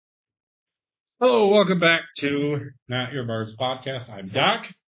Hello, welcome back to Not Your Bard's podcast. I'm Doc.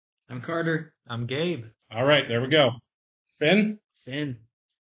 I'm Carter. I'm Gabe. All right, there we go. Finn, Finn.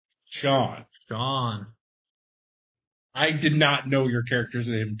 Sean. Sean. I did not know your character's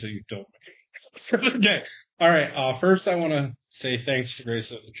name until you told me. Okay. All right. First, I want to say thanks to Grace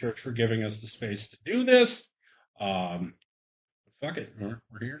of the Church for giving us the space to do this. Fuck it, we're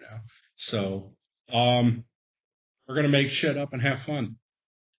here now. So, we're gonna make shit up and have fun.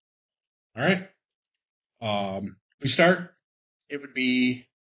 All right. We start. It would be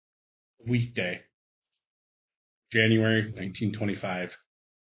weekday, January 1925.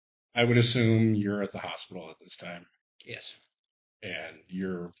 I would assume you're at the hospital at this time. Yes. And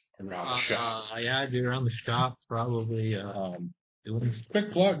you're around the shop. Yeah, I'd be around the shop, probably doing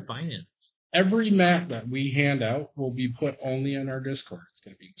quick plug. Finance. Every map that we hand out will be put only in our Discord. It's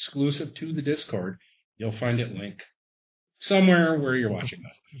going to be exclusive to the Discord. You'll find it linked somewhere where you're watching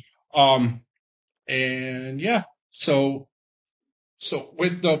this. And yeah, so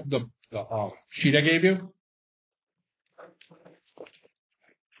with the sheet I gave you,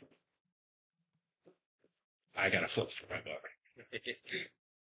 I got to flip through my book.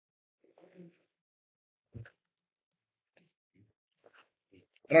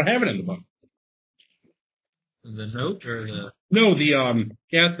 I don't have it in the book. The note or the... No, the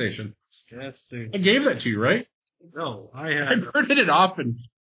gas station. Gas station. I gave that to you, right? No, I printed it off and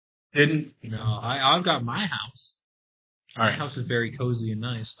didn't. No, I've got my house. All right. My house is very cozy and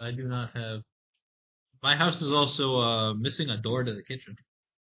nice. I do not have... My house is also missing a door to the kitchen.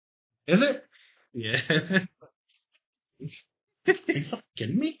 Is it? Yeah. Are you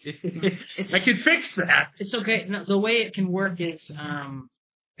kidding me? I can fix that. It's okay. No, the way it can work is, yeah,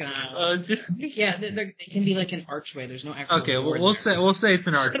 there can be like an archway. There's no actual. Okay, well, we'll say it's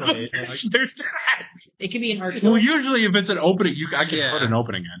an archway. There's that. It can be an archway. Well, usually if it's an opening, I can put an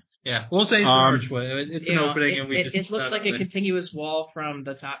opening in. Yeah, we'll say it's an archway. It's an opening, and it looks like a continuous wall from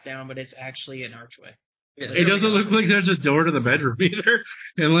the top down, but it's actually an archway. Yeah, it doesn't look like there's a door to the bedroom either,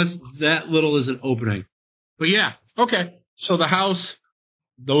 unless that little is an opening. But yeah, okay. So the house,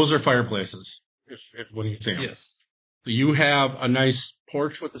 those are fireplaces, if when you see them. Yes. So you have a nice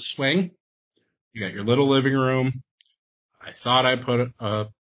porch with a swing. You got your little living room. I thought I put a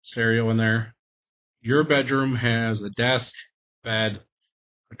stereo in there. Your bedroom has a desk, bed,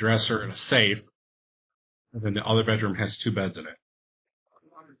 a dresser, and a safe. And then the other bedroom has 2 beds in it.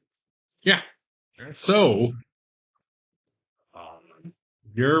 Yeah. So,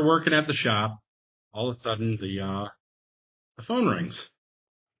 you're working at the shop. All of a sudden, the phone rings.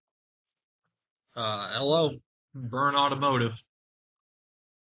 Hello. Burn Automotive.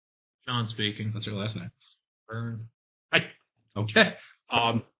 Sean speaking. That's your last name. Burn. Hi. Okay.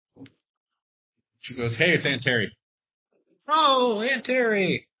 She goes, hey, it's Aunt Terry. Oh, Aunt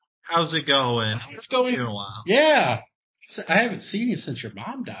Terry. How's it going? It's going. It's been a while. Yeah. I haven't seen you since your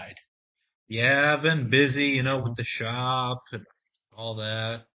mom died. Yeah, I've been busy, with the shop and all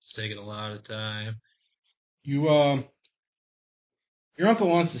that. It's taking a lot of time. Your uncle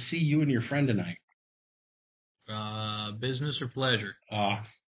wants to see you and your friend tonight. Business or pleasure?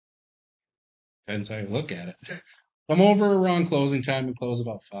 Depends how you look at it. Come over around closing time. We close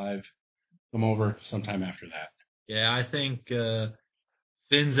about 5. Come over sometime after that. Yeah, I think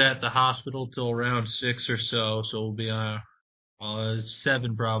Finn's at the hospital till around 6 or so, so we'll be on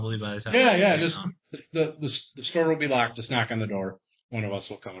 7 probably by the time. Yeah. Just the store will be locked. Just knock on the door. One of us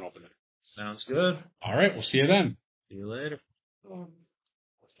will come and open it. Sounds good. All right, we'll see you then. See you later.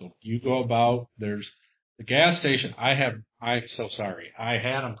 So you go about. There's the gas station. So sorry. I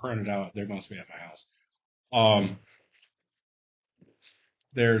had them printed out. They must be at my house.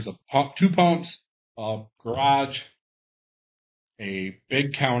 There's a pump, 2 pumps, a garage, a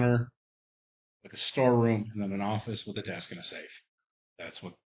big counter, like a storeroom, and then an office with a desk and a safe. That's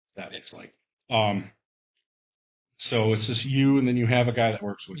what that looks like. So it's just you, and then you have a guy that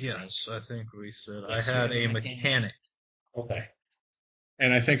works with you. Yes, I think we said I had a mechanic. Okay.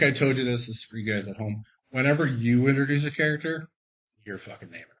 And I think I told you this is for you guys at home. Whenever you introduce a character, you're fucking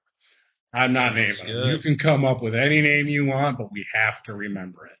naming it. I'm not naming it. You can come up with any name you want, but we have to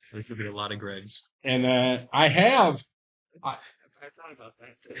remember it. There could be a lot of Gregs. And then I thought about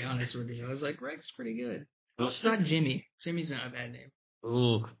that, to be honest with you. I was like, Greg's pretty good. Well, it's not Jimmy. Jimmy's not a bad name.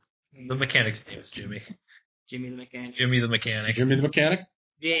 Ooh. The mechanic's name is Jimmy. Jimmy the mechanic. Jimmy the mechanic. Jimmy the mechanic?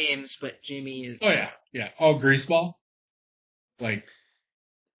 James, but Jimmy is... Oh, yeah. Yeah. Oh, Greaseball? Like...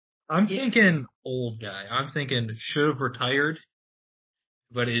 I'm thinking old guy. I'm thinking should have retired,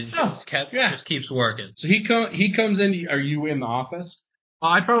 but it just keeps working. So he comes in. Are you in the office?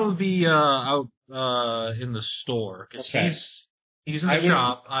 I'd probably be out in the store because He's in the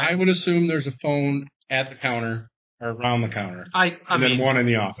shop. I would assume there's a phone at the counter or around the counter, and then one in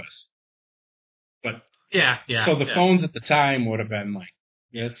the office. But yeah. So the phones at the time would have been like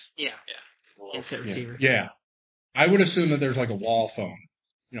this. Yeah. Insert receiver. Yeah. I would assume that there's like a wall phone,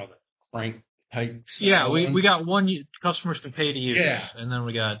 the crank type. Yeah, we got one customers can pay to use, and then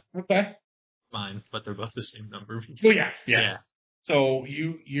we got mine, but they're both the same number. Well, yeah. So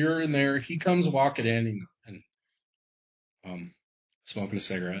you're in there. He comes walking in and smoking a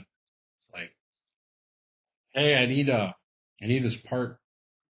cigarette. It's like, hey, I need this part.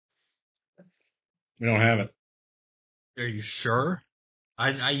 We don't have it. Are you sure?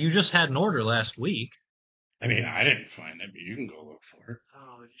 You just had an order last week. I mean, I didn't find it, but you can go look for it.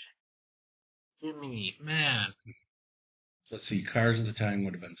 Oh, Jimmy, man. So let's see. Cars at the time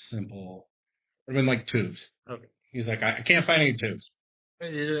would have been simple. Would have been like tubes. Okay. He's like, I can't find any tubes.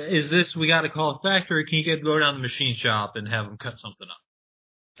 Is this, we got to call the factory? Can you go down to the machine shop and have them cut something up?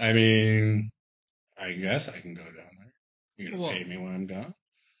 I mean, I guess I can go down there. You're going to pay me when I'm done?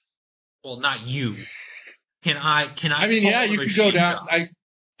 Well, not you. Can I? I mean, yeah, you could go down.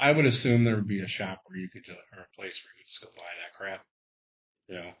 I would assume there would be a shop where you could just, or a place where you could just go buy that crap.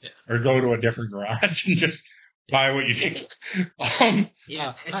 Or go to a different garage and just buy what you need. I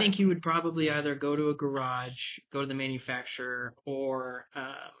think you would probably either go to a garage, go to the manufacturer, or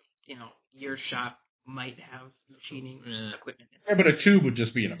your shop might have machining equipment. Yeah, but a tube would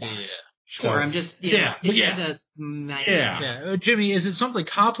just be in a box. Yeah. Sure, I'm just Jimmy, is it something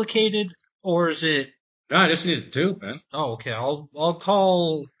complicated or is it? No, I just need a tube, man. Oh, okay. I'll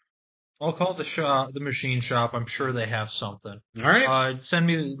call the machine shop. I'm sure they have something. All right.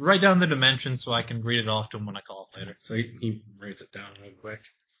 Write down the dimensions so I can read it off to him when I call later. So he writes it down real quick.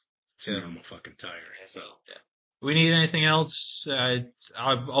 So I'm fucking tired. So we need anything else?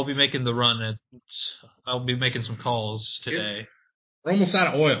 I'll be making the run. I'll be making some calls today. We're almost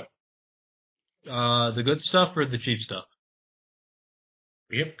out of oil. The good stuff or the cheap stuff?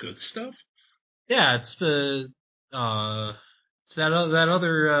 We have good stuff? Yeah, it's the it's that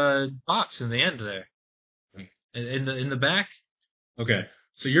other box in the end there. In the back. Okay.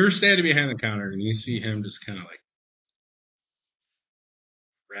 So you're standing behind the counter and you see him just kind of like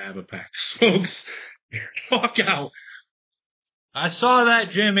grab a pack of smokes and walk out. I saw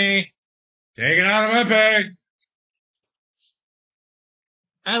that, Jimmy. Take it out of my bag.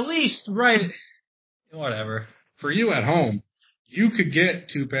 At least, right. Whatever. For you at home, you could get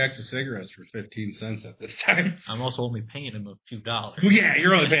 2 packs of cigarettes for 15 cents at this time. I'm also only paying him a few dollars. Well, yeah,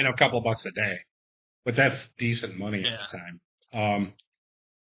 you're only paying him a couple bucks a day. But that's decent money at the time.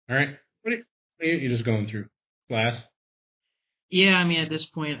 All right. What are you just going through? Class? Yeah, I mean, at this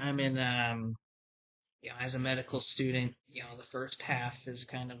point, I'm in, as a medical student, the first half is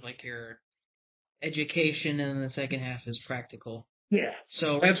kind of like your education and the second half is practical. Yeah.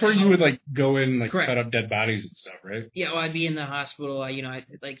 So that's where you would go in, cut up dead bodies and stuff, right? Yeah, well, I'd be in the hospital, I kind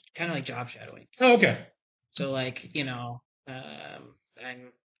of like job shadowing. Oh, okay. So I'm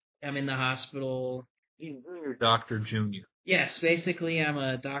in the hospital. You're Dr. Junior. Yes, basically I'm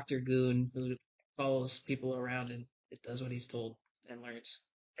a Dr. Goon who follows people around and it does what he's told and learns.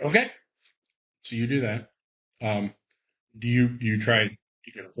 Okay. So you do that. Do you try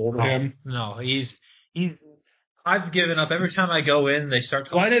to get a hold of him? No, I've given up. Every time I go in, they start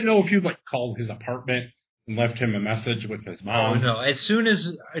talking. Well, I didn't know if you called his apartment and left him a message with his mom. Oh, no. As soon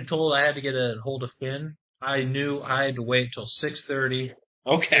as I told I had to get a hold of Finn, I knew I had to wait till 6:30.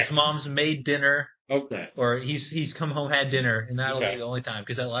 Okay. His mom's made dinner. Okay. Or he's come home, had dinner, and that'll be the only time.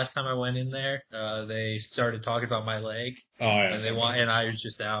 Because that last time I went in there, they started talking about my leg. Oh, yeah. And I was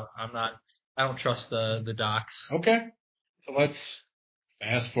just out. I don't trust the docs. Okay. So let's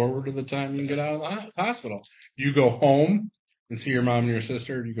fast forward to the time you get out of the hospital. Do you go home and see your mom and your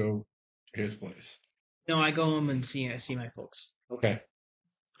sister, or do you go to his place? No, I go home and see my folks. Okay.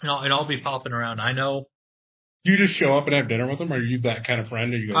 And I'll be popping around. I know. Do you just show up and have dinner with them? Or are you that kind of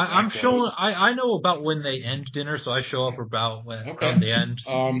friend? Or you go? I'm showing. I know about when they end dinner, so I show up about when the end.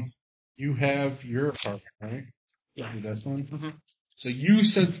 You have your apartment, right? Yeah. This one. Mm-hmm. So you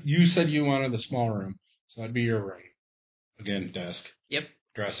said you wanted the small room, so that'd be your room. Again, desk. Yep.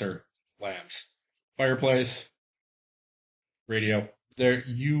 Dresser, lamps, fireplace, radio. There,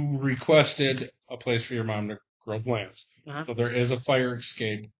 you requested a place for your mom to grow plants. Uh-huh. So there is a fire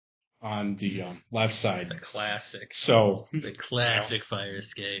escape on the left side. The classic. So the classic fire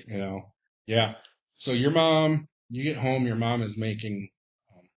escape. Yeah. So your mom, you get home, your mom is making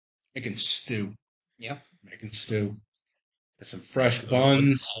stew. Yeah. Making stew. With some fresh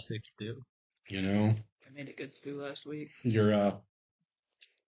buns. Classic stew. I made a good stew last week. Your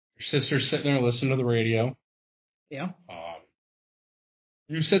sister's sitting there listening to the radio. Yeah.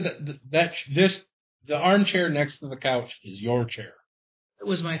 You said the armchair next to the couch is your chair. It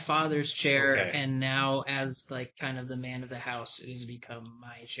was my father's chair, Okay. and now as like kind of the man of the house, it has become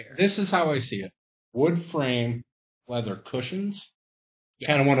my chair. This is how I see it. Wood frame, leather cushions. Yeah.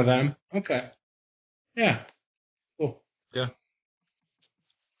 Kind of one of them. Okay. Yeah. Cool. Yeah.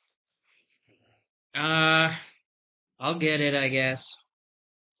 I'll get it, I guess.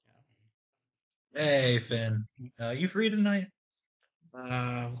 Hey, Finn. You free tonight?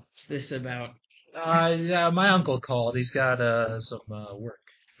 What's this about? Yeah, my uncle called. He's got some work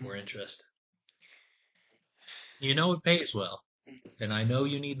if we're interested. You know it pays well, and I know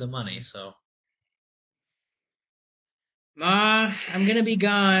you need the money, so. Ma, I'm gonna be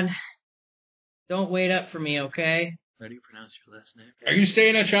gone. Don't wait up for me, okay? How do you pronounce your last name? Are you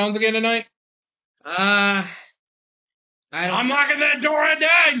staying at Sean's again tonight? I don't. I'm locking that door at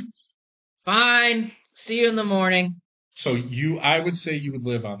night. Fine. See you in the morning. So I would say you would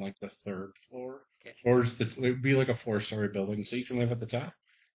live on like the third floor. Okay. Or it would be like a 4-story building, so you can live at the top.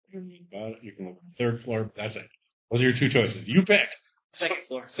 You can live on the third floor. That's it. Those are your two choices. You pick. Second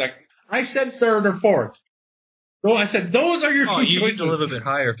floor. Second. I said third or fourth. No, I said those are your two You choices. need to live a bit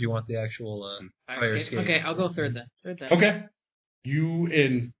higher if you want the actual fire escape. Okay, I'll go third then. Okay.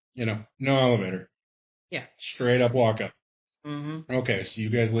 You no elevator. Yeah. Straight up walk up. Mm-hmm. Okay, so you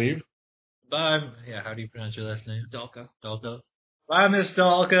guys leave. Bye. Yeah, how do you pronounce your last name? Dalka. Dalka. Bye, Miss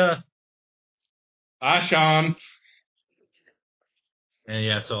Dalka. Bye, Sean. And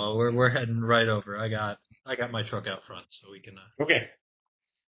yeah, so we're heading right over. I got my truck out front, so we can. Okay.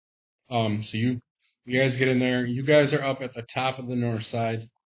 So you guys get in there. You guys are up at the top of the north side.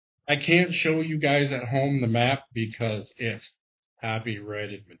 I can't show you guys at home the map because it's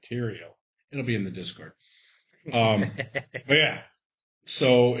copyrighted material. It'll be in the Discord. But yeah.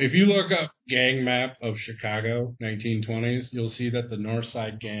 So if you look up gang map of Chicago, 1920s, you'll see that the North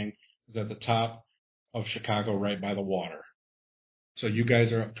Side gang is at the top of Chicago, right by the water. So you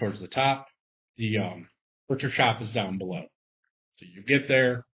guys are up towards the top. The butcher shop is down below. So you get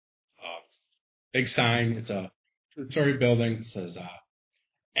there, big sign. It's a 2-story building. It says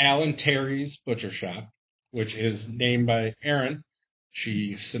Alan Terry's Butcher Shop, which is named by Erin.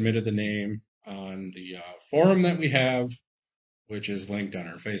 She submitted the name on the forum that we have, which is linked on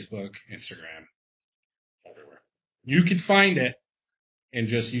our Facebook, Instagram, everywhere. You can find it and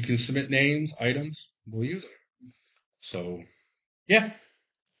you can submit names, items, we'll use it. So, yeah.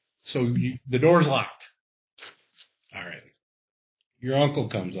 So the door's locked. All right. Your uncle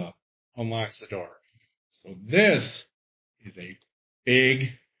comes up, unlocks the door. So this is a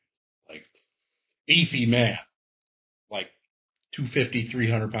big, like, beefy man, like 250,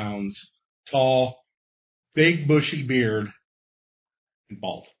 300 pounds, tall, big bushy beard, and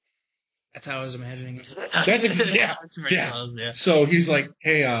bald. That's how I was imagining it. Yeah. So he's like,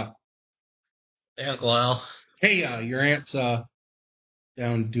 hey, Uncle Al. Hey, your aunt's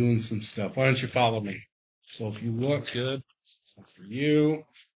down doing some stuff. Why don't you follow me? So if you look, good. That's for you.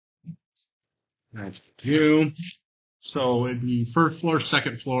 That's for you. So it'd be first floor,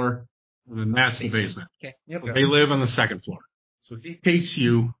 second floor, and then that's the basement. Okay. Yep. They live on the second floor. So he takes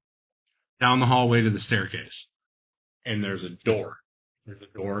you down the hallway to the staircase. And there's a door. There's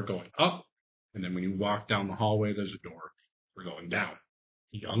a door going up. And then when you walk down the hallway, there's a door for going down.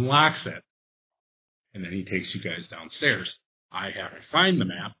 He unlocks it. And then he takes you guys downstairs. I have to find the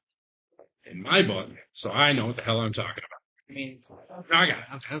map in my book, so I know what the hell I'm talking about. I mean, I got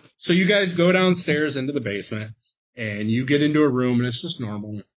it. So you guys go downstairs into the basement, and you get into a room, and it's just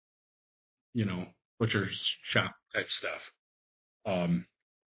normal, butcher shop type stuff.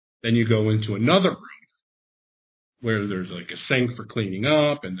 Then you go into another room where there's like a sink for cleaning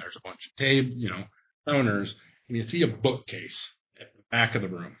up, and there's a bunch of counters, and you see a bookcase at the back of the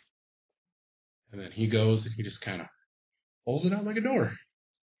room. And then he goes, and he just kind of pulls it out like a door.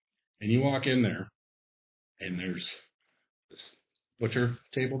 And you walk in there, and there's this butcher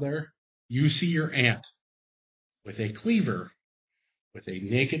table there. You see your aunt with a cleaver with a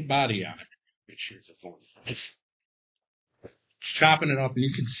naked body on it. It's chopping it up, and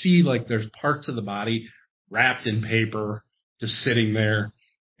you can see like there's parts of the body wrapped in paper, just sitting there,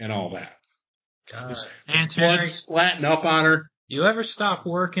 and all that. Aunt Blood Terry, splatting up on her. you ever stop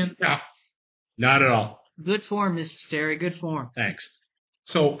working? No, not at all. good form, Mrs. Terry. Good form. Thanks.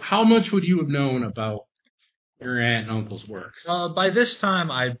 So, how much would you have known about your aunt and uncle's work? By this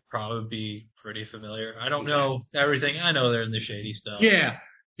time, I'd probably be pretty familiar. I don't know everything. I know they're in the shady stuff.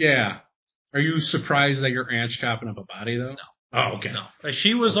 Yeah. Are you surprised that your aunt's chopping up a body, though? No. Oh, okay. No.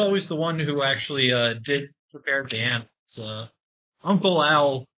 She was always the one who actually did prepare the ants. Uncle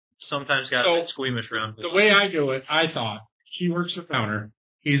Al sometimes got a bit squeamish around it. The way I do it, I thought She works the counter.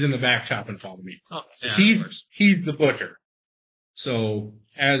 He's in the back chopping all the meat. Oh, So yeah, he's the butcher. So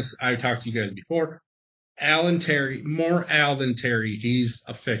as I talked to you guys before, Alan Terry, more Al than Terry, he's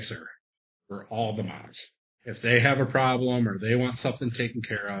a fixer for all the moms. If they have a problem or they want something taken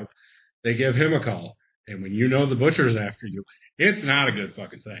care of, they give him a call. And when you know the butcher's after you, it's not a good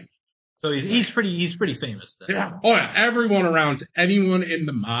fucking thing. So he's pretty famous then. Yeah. Oh yeah. Everyone around, anyone in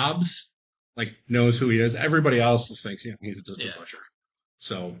the mobs, like knows who he is. Everybody else just thinks, he's just a butcher.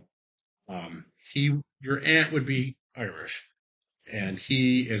 So, your aunt would be Irish, and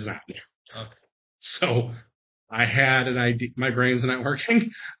he is not. Okay. So, I had an idea. My brain's not working.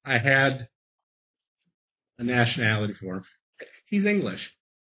 I had a nationality for him. He's English.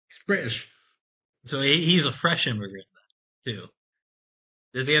 He's British. So he's a fresh immigrant too.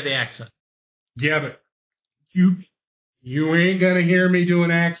 Does he have the accent? Yeah, but you ain't gonna hear me do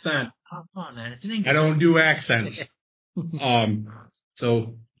an accent. Oh, come on, man. It's an English. I don't do accents.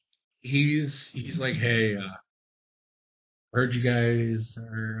 So he's like, hey, I heard you guys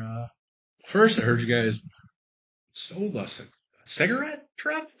are. First, I heard you guys stole a cigarette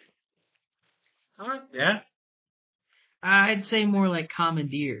truck. All right. Yeah. I'd say more like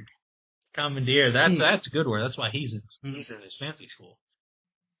commandeered. Commandeer. That's a good word. That's why he's in his fancy school.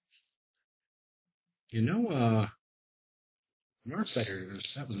 Northsiders,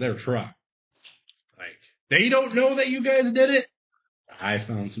 that was their truck. Like, they don't know that you guys did it. I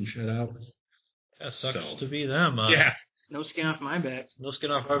found some shit out. That sucks to be them. Yeah. No skin off my back. No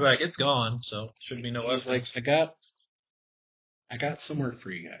skin off our back. It's gone, so should be no He's evidence. like, I got some work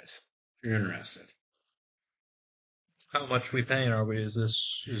for you guys. If you're interested. How much we paying are we? Is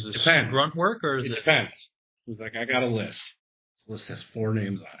this Depends. grunt work or is it? Depends. He's like, I got a list. This list has 4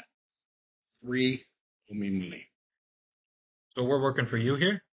 names on it. 3 will mean money. So we're working for you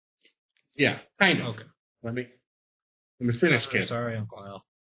here? Yeah, kind of. Okay. Let me finish, kid. Sorry, Uncle Al.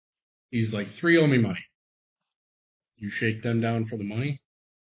 He's like, 3 owe me money. You shake them down for the money,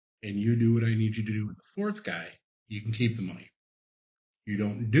 and you do what I need you to do with the 4th guy, you can keep the money. You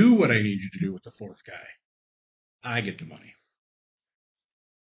don't do what I need you to do with the 4th guy, I get the money.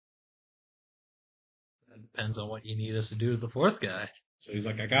 That depends on what you need us to do with the 4th guy. So he's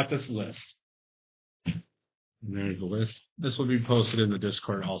like, I got this list. And there's the list. This will be posted in the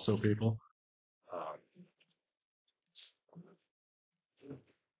Discord also, people.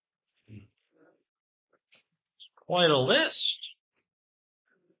 Quite a list.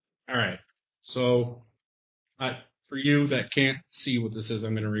 All right. So, for you that can't see what this is,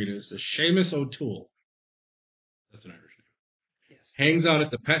 I'm going to read it. It's Seamus O'Toole. That's an Irish name. Yes. Hangs out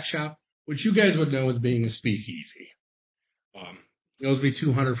at the pet shop, which you guys would know as being a speakeasy. He owes me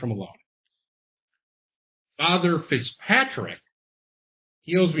 $200 from a loan. Father Fitzpatrick,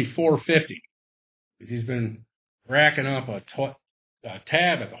 he owes me $450 because he's been racking up a tab at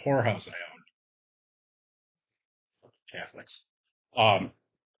the whorehouse I own. Catholics.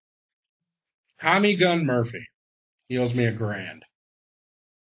 Tommy Gunn Murphy, he owes me $1,000.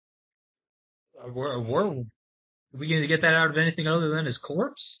 Are we going to get that out of anything other than his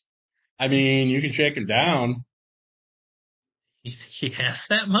corpse? I mean, you can shake him down. He has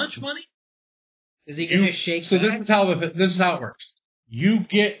that much money? Is he going to shake So back? this is how it works. You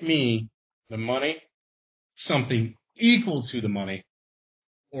get me the money, something equal to the money,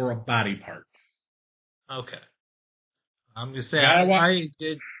 or a body part. Okay. I'm just saying,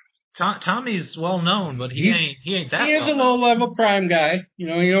 Tommy's well known, but he ain't that. He is a low level crime guy. You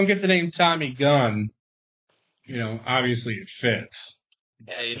don't get the name Tommy Gunn. Obviously it fits.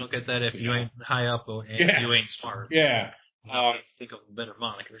 Yeah, you don't get that if you ain't high up and you ain't smart. Yeah. Think of a better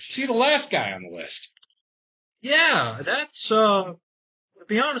moniker. See the last guy on the list. Yeah, that's to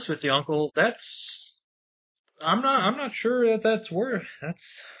be honest with you, Uncle, I'm not sure that's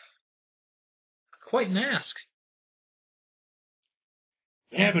quite an ask.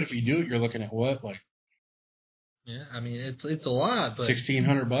 Yeah, but if you do it, you're looking at what, like? Yeah, I mean it's a lot, but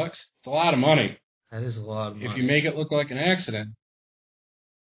 $1,600. It's a lot of money. that is a lot of money. If you make it look like an accident,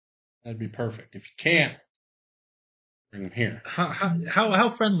 that'd be perfect. If you can't, bring him here.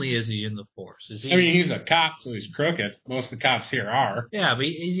 How friendly is he in the force? Is he? I mean, he's a cop, so he's crooked. Most of the cops here are. Yeah, but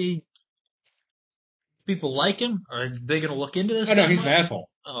people like him? Are they going to look into this? Oh no, he's an asshole.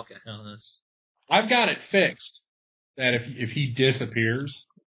 Oh, okay. No, I've got it fixed that if he disappears,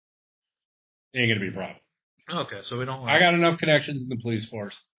 it ain't gonna be a problem. okay, so we don't. I got enough connections in the police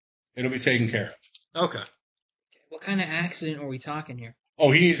force. It'll be taken care of. Okay. What kind of accident are we talking here?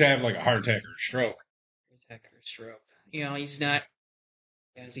 Oh, he needs to have like a heart attack or a stroke. Heart attack or stroke. He's not.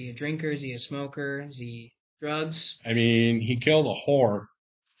 Is he a drinker? Is he a smoker? Is he drugs? I mean, he killed a whore,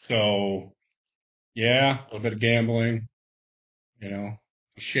 so yeah, a little bit of gambling. You know,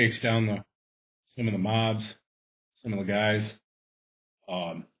 he shakes down some of the mobs, some of the guys.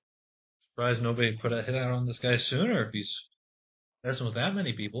 Surprised nobody put a hit out on this guy sooner if he's messing with that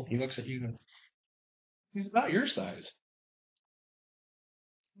many people. He looks at you and he's about your size.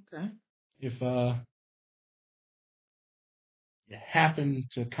 Okay. If you happen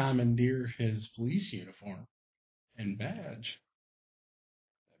to commandeer his police uniform and badge,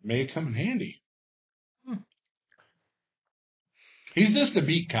 it may come in handy. He's just a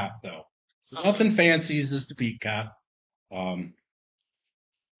beat cop, though. So nothing fancy. He's just a beat cop.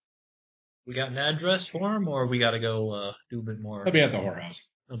 We got an address for him, or we got to go do a bit more? He'll be at the whorehouse.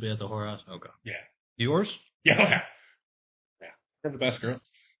 He'll be at the whorehouse? Okay. Yeah. Yours? Yeah. They're the best girls.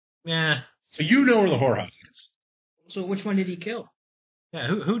 Yeah. So you know where the whorehouse is. So which one did he kill? Yeah,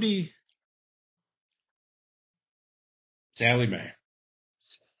 who do you... Sally Mae.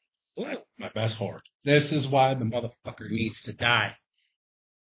 My best whore. This is why the motherfucker needs to die.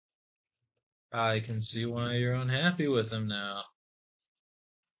 I can see why you're unhappy with him now.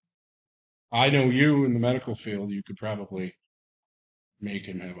 I know you in the medical field, you could probably make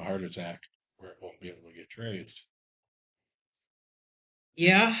him have a heart attack where it won't be able to get traced.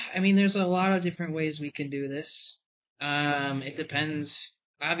 Yeah, I mean, there's a lot of different ways we can do this. It depends.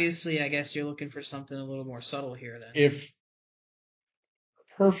 Obviously, I guess you're looking for something a little more subtle here then. If the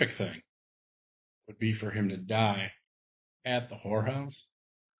perfect thing would be for him to die at the whorehouse,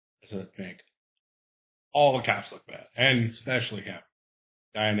 does it make all the cops look bad, and especially him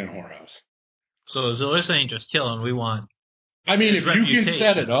dying in a whorehouse. So this ain't just killing. We want... I mean, if you reputation. can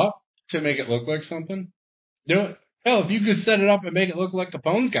set it up to make it look like something, do it. Hell, if you could set it up and make it look like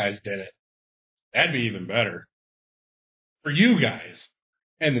Capone's guys did it, that'd be even better. For you guys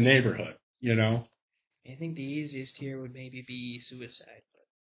and the neighborhood, you know? I think the easiest here would maybe be suicide.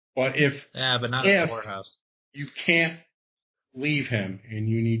 But but not at the whorehouse. You can't leave him and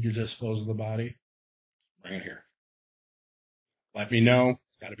you need to dispose of the body, bring it here. Let me know.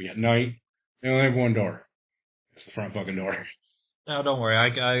 It's got to be at night. They only have one door. It's the front fucking door. No, don't worry.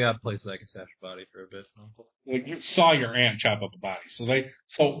 I got places I can stash a body for a bit, Uncle. Well, you saw your aunt chop up a body. So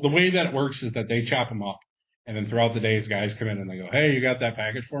the way that it works is that they chop them up, and then throughout the days, guys come in and they go, "Hey, you got that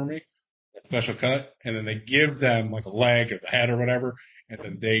package for me? A special cut?" And then they give them like a leg or the head or whatever, and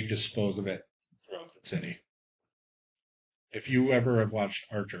then they dispose of it throughout the city. If you ever have watched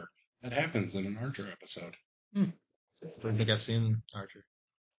Archer, that happens in an Archer episode. I don't think I've seen Archer.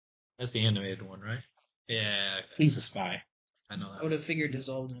 That's the animated one, right? Yeah. He's a spy. I know I that. would have figured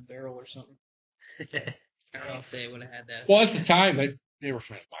dissolved in a barrel or something. I don't know if they would have had that. Well, at the time, they were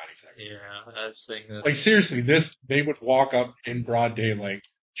found bodies. Yeah, I was thinking that. Like, seriously, they would walk up in broad daylight,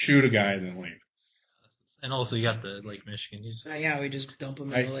 shoot a guy, and then leave. And also, you got the Lake Michigan. Yeah, we just dump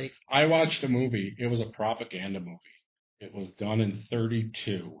them in the lake. I watched a movie. It was a propaganda movie. It was done in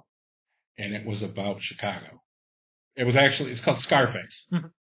 1932, and it was about Chicago. It's called Scarface.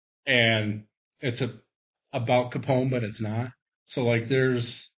 And it's about Capone, but it's not. So, like,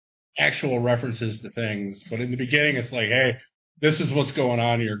 there's actual references to things, but in the beginning, it's like, hey, this is what's going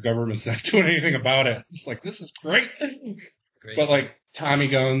on here. Government's not doing anything about it. It's like, this is great. But, like, Tommy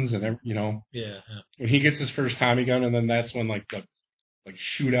guns and, Yeah. when he gets his first Tommy gun, and then that's when, like, the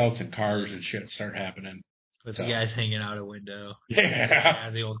shootouts and cars and shit start happening. With the guys hanging out a window. Yeah.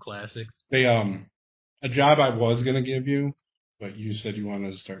 The old classics. They, a job I was going to give you, but you said you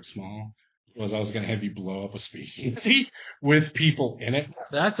wanted to start small, was I was going to have you blow up a speakeasy with people in it.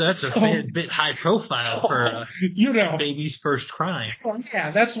 That's a bit high profile for baby's first crime.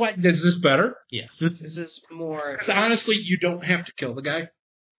 Yeah, that's why. Is this better? Yes. This is more... Because honestly, you don't have to kill the guy,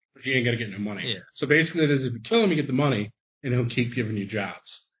 but you ain't got to get no money. Yeah. So basically, it is if you kill him, you get the money, and he'll keep giving you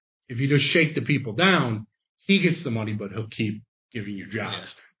jobs. If you just shake the people down, he gets the money, but he'll keep giving you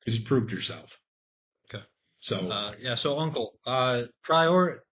jobs because you proved yourself. Okay. So so Uncle,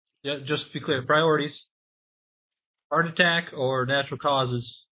 just to be clear, priorities: heart attack or natural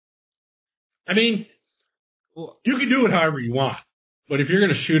causes. I mean, you can do it however you want, but if you're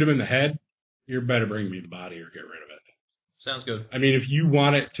going to shoot him in the head, you better bring me the body or get rid of it. Sounds good. I mean, if you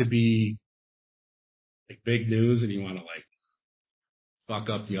want it to be like big news and you want to like fuck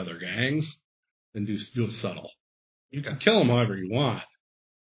up the other gangs, then do it subtle. You can kill them however you want.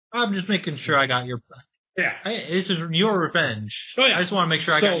 I'm just making sure I got your... Yeah. This is your revenge. Oh, yeah. I just want to make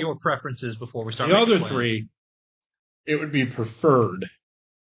sure I got your preferences before we start. The other plans. three, it would be preferred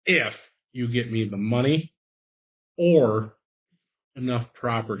if you get me the money or enough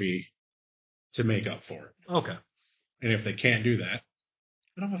property to make up for it. Okay. And if they can't do that,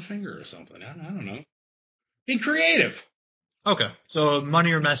 cut off a finger or something. I don't know. Be creative. Okay. So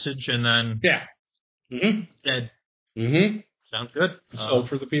money or message, and then Yeah. Mm-hmm. dead. Mm-hmm. Sounds good. So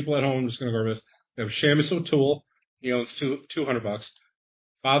for the people at home, I'm just going to go over this. We have Seamus O'Toole. He owns $200.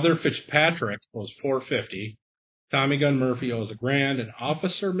 Father Fitzpatrick owes $450. Tommy Gun Murphy owes $1,000, and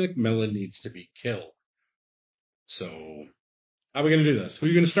Officer McMillan needs to be killed. So, how are we going to do this? Who are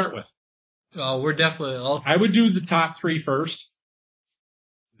you going to start with? We're definitely. I would do the top three first,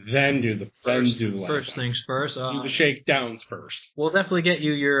 then do the last first one. things first. Do the shakedowns first. We'll definitely get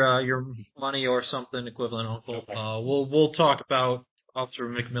you your money or something equivalent, Uncle. Okay. We'll talk about Officer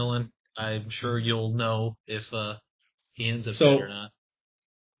McMillan. I'm sure you'll know if he ends up dead or not.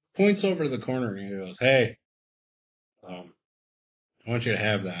 Points over to the corner and he goes, "Hey, I want you to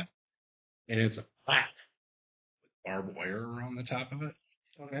have that." And it's a plaque with barbed wire around the top of it.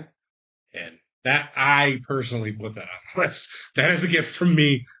 Okay. And that, I personally put that on the list. That is a gift from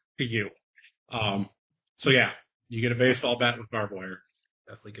me to you. So yeah, you get a baseball bat with barbed wire.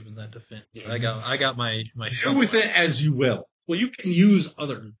 Definitely giving that to Finn. Mm-hmm. I got my Do with it as you will. Well, you can use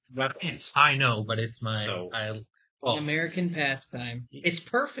other weapons. I know, but it's my An American pastime. It's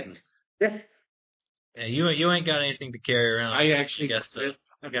perfect. Yeah, you ain't got anything to carry around. I actually guess so.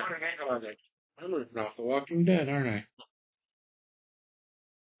 I'm ripping off The Walking Dead, aren't I?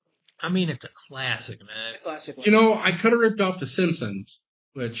 I mean, it's a classic, man. Classic one. You know, I could have ripped off The Simpsons,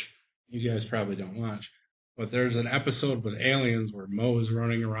 which you guys probably don't watch. But there's an episode with aliens where Mo is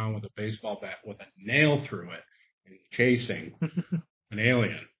running around with a baseball bat with a nail through it and chasing an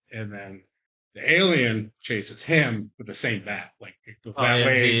alien. And then the alien chases him with the same bat. Like, it goes that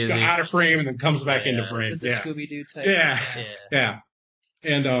way, out of frame, and then comes back into frame. The Scooby-Doo type. Yeah.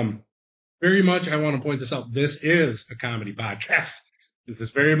 And very much, I want to point this out. This is a comedy podcast. This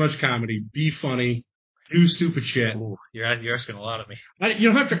is very much comedy. Be funny. Do stupid shit. Ooh, you're asking a lot of me. You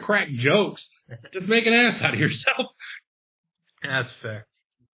don't have to crack jokes. Just make an ass out of yourself. That's fair.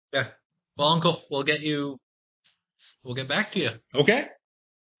 Yeah. Well, Uncle, we'll get back to you. Okay.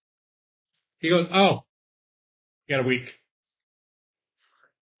 He goes, "Oh, you got a week."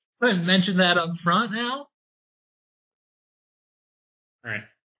 I didn't mention that up front now. All right.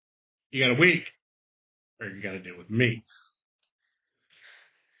 You got a week. Or you got to deal with me.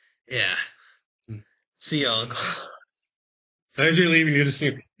 Yeah. See you, Uncle. So as you're leaving, you just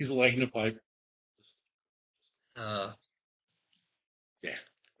see he's lighting a pipe. Yeah.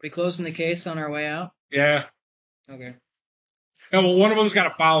 We closing the case on our way out? Yeah. Okay. Yeah, well, one of them's got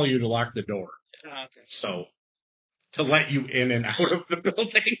to follow you to lock the door. Okay. So, to let you in and out of the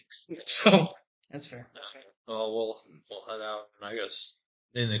building. So. That's fair. Oh, we'll head out, and I guess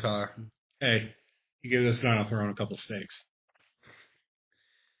in the car. Hey, you give this nine, I'll throw in a couple steaks.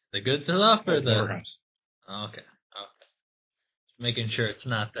 The good stuff or the porterhouse? Okay. Just making sure it's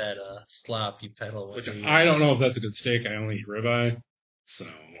not that slop you peddle. Which I don't know if that's a good steak. I only eat ribeye. So.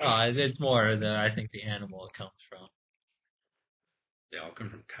 It's more I think the animal it comes from. They all come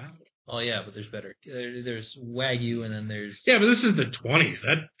from cow. Oh yeah, but there's better. There's Wagyu, and then there's. Yeah, but this is the 20s.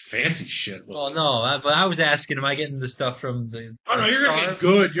 That fancy shit. Oh no, but I was asking, am I getting the stuff from the? Oh no, you're gonna get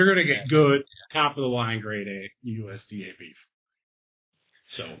good. You're gonna get good, top of the line, grade A USDA beef.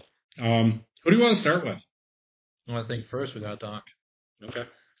 So, what do you want to start with? I want to think first without Doc. Okay.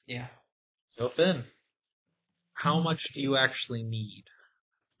 Yeah. So Finn, how much do you actually need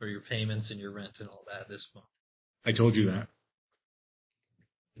for your payments and your rent and all that this month? I told you that.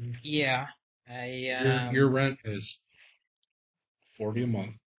 Yeah. Your rent is $40 a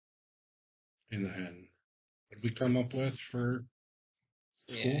month, and then what did we come up with for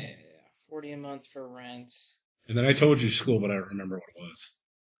school? Yeah, $40 a month for rent. And then I told you school, but I don't remember what it was.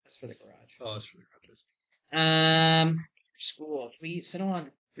 That's for the garage. Oh, that's for the garages. School. We settle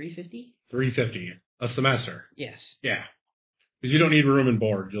on $350. $350 a semester. Yes. Yeah, because you don't need room and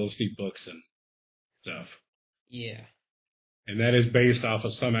board. You'll just need books and stuff. Yeah. And that is based off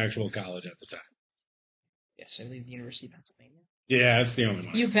of some actual college at the time. Yes, I believe the University of Pennsylvania. Yeah, that's the only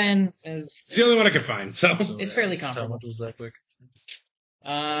one. UPenn is. It's the only one I could find. So it's fairly comparable. How much was that quick?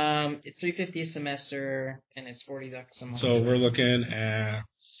 It's $350 a semester, and it's $40 a month. So we're looking at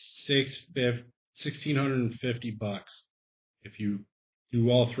 $1,650 if you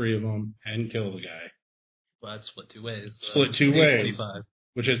do all three of them and kill the guy. Well, that's split two ways. Split two ways,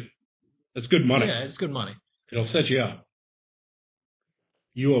 which is that's good money. Yeah, it's good money. It'll set you up.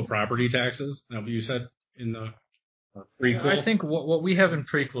 You owe property taxes. Now, you said in the prequel. I think what we have in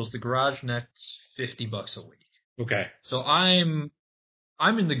prequel is the garage net's $50 a week. Okay. So I'm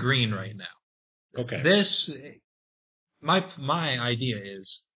in the green right now. Okay. My idea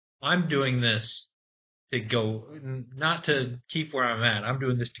is I'm doing this to go, not to keep where I'm at. I'm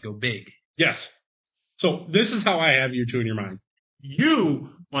doing this to go big. Yes. So this is how I have you two in your mind. You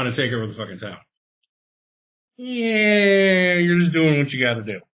want to take over the fucking town. yeah, you're just doing what you got to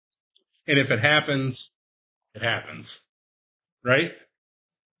do. And if it happens, it happens. Right?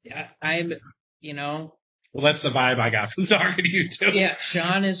 Yeah, I'm, you know, Well, that's the vibe I got from talking to you, too. yeah,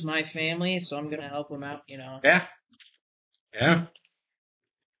 Sean is my family, so I'm going to help him out, Yeah. Yeah.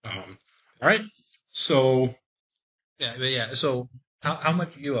 All right. So, Yeah, but yeah. So how much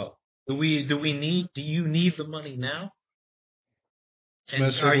you owe? Do you need the money now? And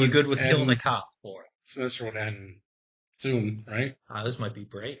semester are you would good with killing a end, cop for it? semester would end soon, right? This might be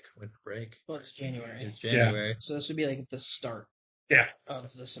winter break. Well, it's January. It's January. So this would be like the start Yeah.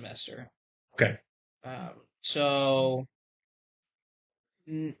 of the semester. Okay. So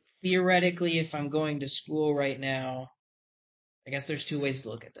theoretically, if I'm going to school right now, I guess there's two ways to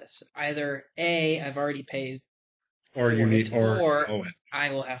look at this. Either A, I've already paid, Or you need, or or owe it. I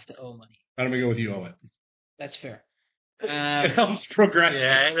will have to owe money. Why don't we go with you owe it? That's fair. It helps progress.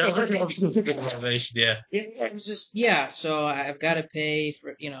 Yeah, it helps with good motivation. Yeah. It's just, yeah, so I've got to pay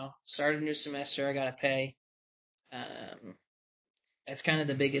for, start a new semester, I got to pay. That's kind of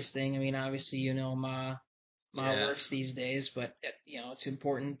the biggest thing. I mean, obviously, Ma Yeah. works these days, but, it's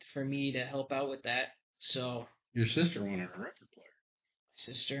important for me to help out with that. So, Your sister wanted a record player.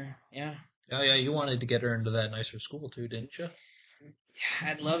 sister, yeah. Oh yeah, you wanted to get her into that nicer school too, didn't you? Yeah,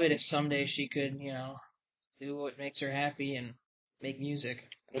 I'd love it if someday she could, do what makes her happy and make music.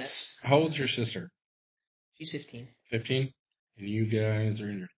 How old's your sister? She's 15. 15? And you guys are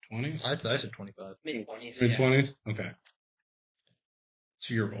in your 20s? I said 25. Mid-20s, Mid-20s? Okay.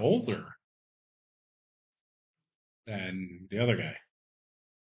 So you're older than the other guy.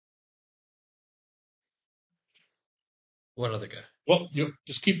 What other guy? Well, you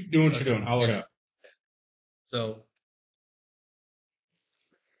just keep doing what you're doing. I'll look it up. So,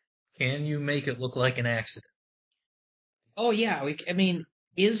 can you make it look like an accident? Oh, yeah.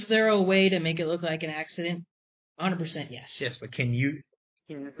 Is there a way to make it look like an accident? 100% yes. Yes, but can you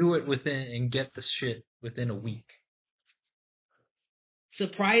do it and get the shit within a week?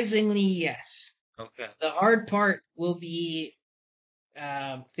 Surprisingly, yes. Okay. The hard part will be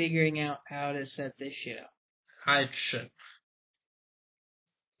figuring out how to set this shit up. I should.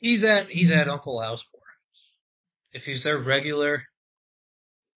 He's at Uncle Al's for it. If he's there regular,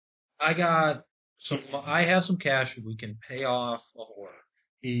 I have some cash we can pay off a whore.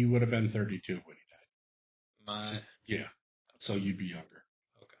 He would have been 32 when he My yeah. So you'd be younger.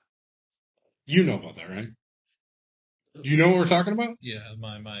 Okay. You know about that, right? Do you know what we're talking about? Yeah,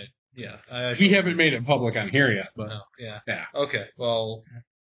 We haven't made it public on here yet, but no, yeah. Yeah. Okay, well,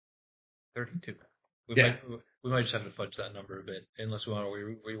 32. Yeah. We might just have to fudge that number a bit, unless we want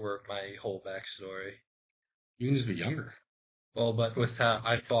to rework my whole backstory. You can just be younger. Well, but with how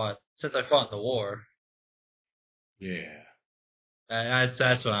since I fought in the war, Yeah.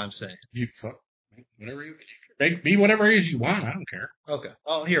 that's what I'm saying. You fuck whatever you be whatever age you want. I don't care. Okay.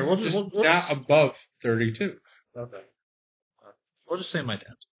 Oh, here we'll just Just not above 32. okay. We'll just say my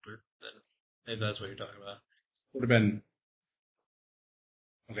dad's older. Then maybe that's what you're talking about. Would have been.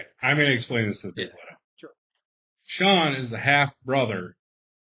 Okay, I'm going to explain this to the people. Sure. Sean is the half brother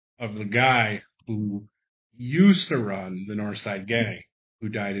of the guy who used to run the Northside Gang, who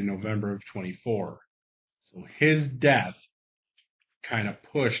died in November of 24. So his death kind of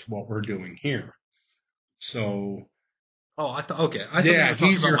pushed what we're doing here. So Oh, I thought you were yeah, talking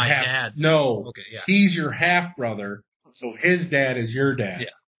he's about your my half. dad. No, Okay, yeah. he's your half brother. So his dad is your dad. Yeah.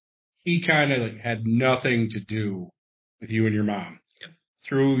 He kind of had nothing to do with you and your mom. Yep.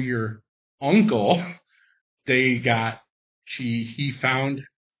 Through your uncle, he found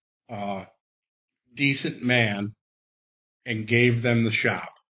a decent man and gave them the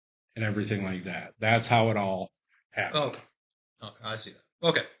shop and everything like that. That's how it all happened. Okay, I see that.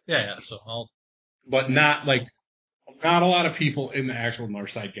 Okay, yeah. So But not a lot of people in the actual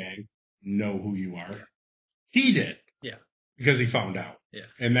Northside Gang know who you are. He did. Yeah. Because he found out. Yeah.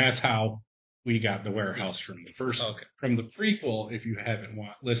 And that's how we got the warehouse from the first, from the prequel. If you haven't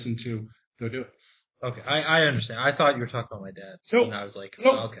listened to, go do it. Okay, I understand. I thought you were talking about my dad. Nope. And I was like,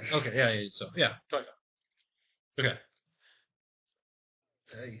 Nope. Okay, yeah. So yeah, okay.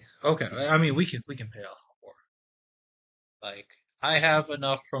 Okay, I mean we can pay off more. Like I have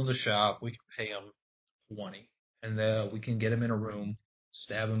enough from the shop. We can pay him 20, and then we can get him in a room,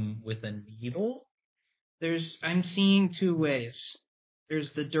 stab him with a needle. I'm seeing two ways.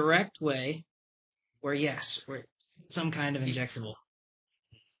 There's the direct way, where we're some kind of injectable,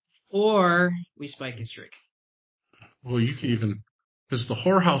 or we spike his drink. Well, you can even, because the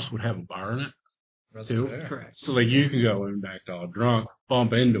whorehouse would have a bar in it, too. Fair. Correct. So, you can go in back all drunk,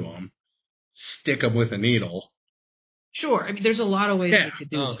 bump into him, stick him with a needle. Sure. I mean, there's a lot of ways we could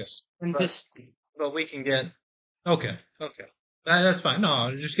do this. And but we can get Okay. That's fine.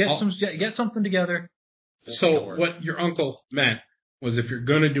 No, just get something together. So what your uncle meant was if you're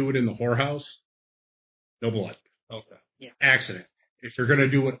going to do it in the whorehouse, no blood. Okay. Yeah. Accident. If you're going to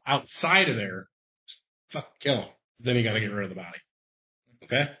do it outside of there, fuck, kill him. Then you got to get rid of the body.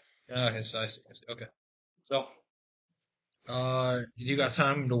 Okay? Okay, so I see. Okay. So, you got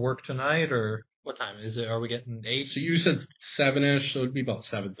time to work tonight, or what time is it? Are we getting 8? So you said 7-ish, so it'd be about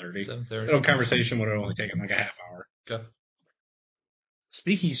 7:30. 7:30. Little conversation would only take him like a half hour. Okay.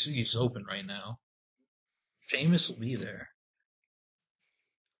 Speakeasy's open right now. Seamus will be there.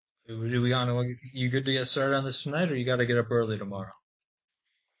 Do we want you good to get started on this tonight, or you got to get up early tomorrow?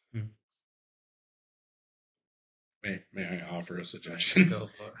 May I offer a suggestion? Go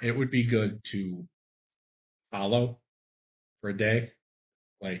for it. It would be good to follow for a day.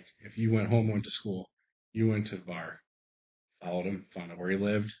 Like, if you went home, went to school, you went to the bar, followed him, found out where he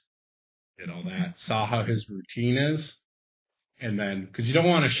lived, did all that, saw how his routine is, and then, because you don't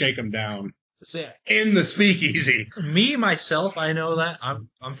want to shake him down in the speakeasy. Me, myself, I know that. I'm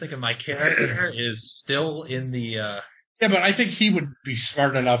thinking my character is still in the... Yeah, but I think he would be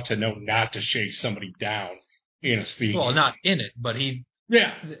smart enough to know not to shake somebody down in a speakeasy. Well, not in it, but he...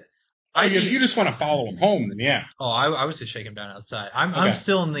 Yeah. If you just want to follow him home, then yeah. Oh, I was just shaking him down outside. I'm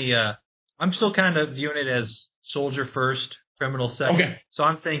still in the... I'm still kind of viewing it as soldier first, criminal second. Okay. So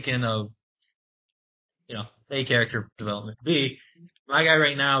I'm thinking of, A, character development. B, my guy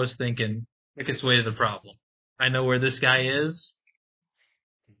right now is thinking, quickest way to the problem. I know where this guy is.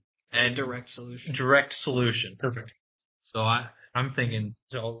 And Direct solution. Perfect. So I'm thinking,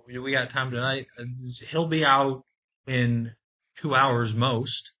 so we got time tonight. He'll be out in 2 hours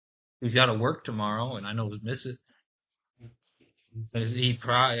most. He's got to work tomorrow, and I know his missus. I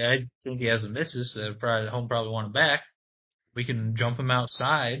think he has a missus that probably want him back. We can jump him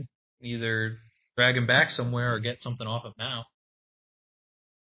outside, either drag him back somewhere or get something off him now.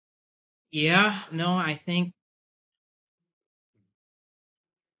 Yeah, no, I think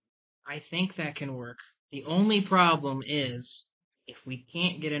that can work. The only problem is if we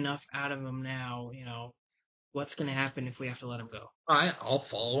can't get enough out of him now, what's going to happen if we have to let him go? I'll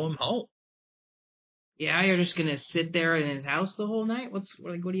follow him home. Yeah, you're just going to sit there in his house the whole night? What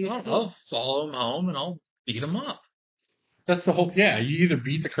do you do? I'll follow him home and I'll beat him up. That's the whole... Yeah, you either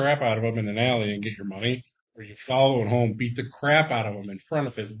beat the crap out of him in an alley and get your money, or you follow him home, beat the crap out of him in front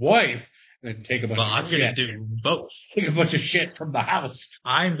of his wife, and then take a bunch of I'm shit. going to do both. Take a bunch of shit from the house.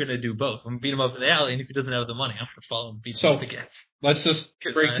 I'm going to do both. I'm going to beat him up in the alley, and if he doesn't have the money, I'm going to follow him and beat him up again. Let's just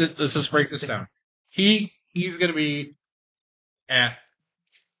break this down. He's going to be at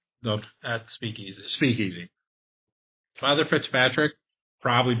the speakeasy. Father Fitzpatrick,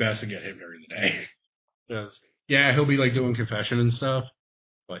 probably best to get him during the day. Because, yeah, he'll be like doing confession and stuff,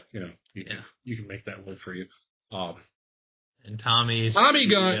 but you can make that work for you. And Tommy that's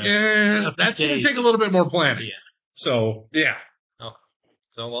going to take a little bit more planning. Yeah. So yeah. Okay.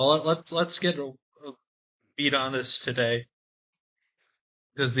 So let's get a beat on this today,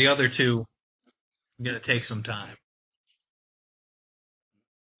 because the other two are going to take some time.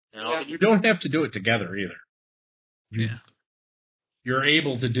 You don't have to do it together either. You're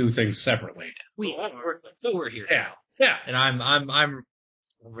able to do things separately. We're here. Yeah. And I'm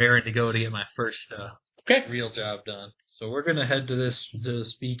raring to go to get my first real job done. So we're gonna head to the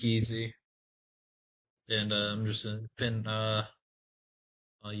speakeasy, and I'm just Finn.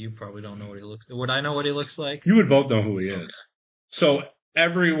 You probably don't know what he looks. Would I know what he looks like? You would both know who he is. So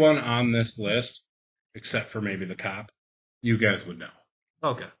everyone on this list, except for maybe the cop, you guys would know.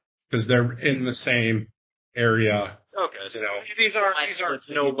 Okay. Because they're in the same area. Okay. So these are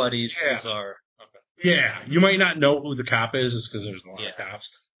nobodies. Yeah. These are. Okay. Yeah, you might not know who the cop is, just because there's a lot of cops.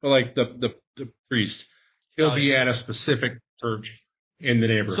 But like the priest, he'll be at a specific church in the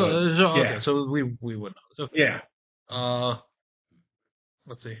neighborhood. So we would know. Okay. Yeah.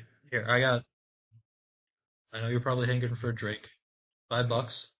 Let's see. Here, I know you're probably hankering for a drink.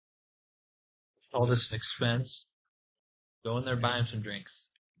 $5. All this an expense. Go in there, buy him some drinks.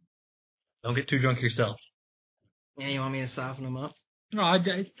 Don't get too drunk yourself. Yeah, you want me to soften him up? No, I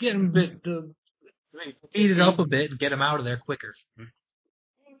get him a bit. Beat it up a bit and get him out of there quicker.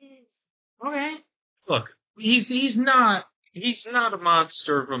 Okay. Look, he's not a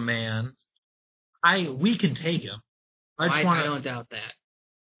monster of a man. We can take him. I don't doubt that.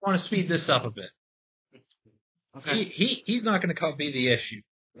 Want to speed this up a bit. Okay. He's not going to be the issue.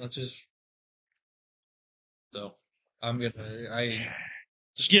 Let's just. So I'm gonna.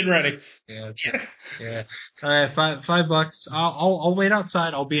 Just getting ready. Yeah. Yeah. $5. I'll wait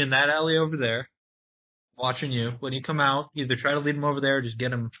outside. I'll be in that alley over there, watching you. When you come out, either try to lead him over there, or just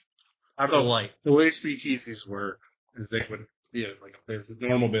get him Out of the light. The way speakeasies work is they would be like there's a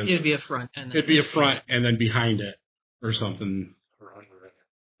normal business. It'd be a front. And then It'd be a front, and then behind it or something, or under it,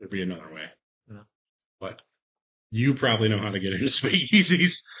 there'd be another way. Yeah. But you probably know how to get into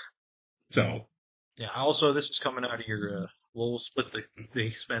speakeasies, so Yeah. Also, this is coming out of your. We'll split the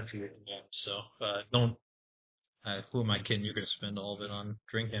expense here again. So don't. Who am I kidding? You're gonna spend all of it on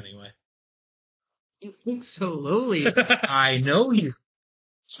drink anyway. You think so lowly. I know you.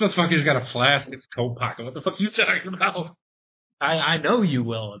 this motherfucker's got a flask in his coat pocket. What the fuck are you talking about? I know you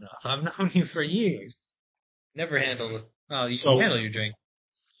well enough. I've known you for years. Never handle it. Oh, you can handle your drink.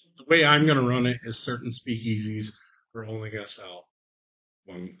 The way I'm going to run it is certain speakeasies are only going to sell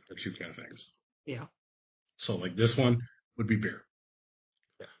 1 or 2 kind of things. Yeah. So, like this one would be beer.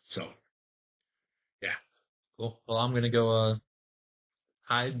 Yeah. So, yeah. Cool. Well, I'm gonna go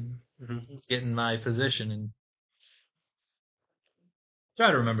hide, get in my position, and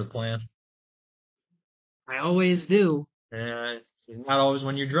try to remember the plan. I always do. It's not always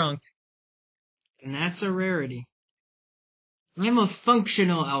when you're drunk. And that's a rarity. I'm a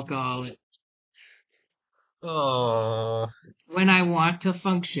functional alcoholic. Oh, When I want to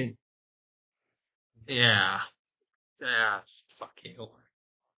function. yeah. Yeah. Fuck you.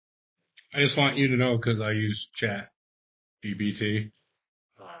 I just want you to know because I use chat GBT.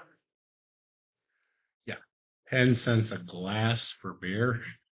 Yeah. 10 cents a glass for beer.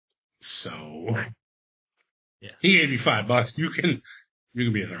 So, Yeah. he gave you $5. You can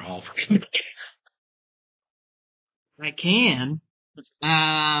be in there all fucking day. I can. It's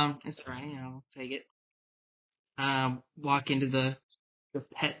alright, I'll take it. Walk into the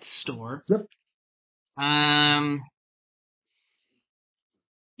pet store. Yep.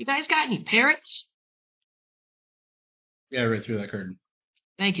 You guys got any parrots? Yeah, right through that curtain.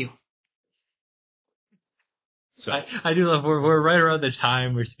 Thank you. So I do love we're right around the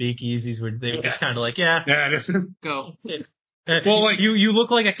time where speakeasies were they were just kind of like Go. Well, like you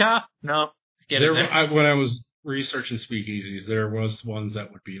look like a cop. No, get it there. When I was researching speakeasies, there was ones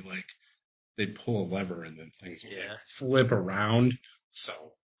that would be like they'd pull a lever and then things would like flip around. So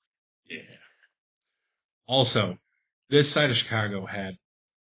yeah. Also, this side of Chicago had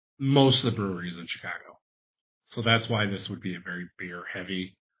most of the breweries in Chicago, so that's why this would be a very beer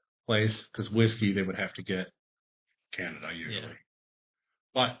heavy place because whiskey they would have to get Canada usually. Yeah.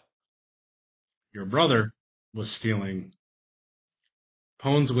 But your brother was stealing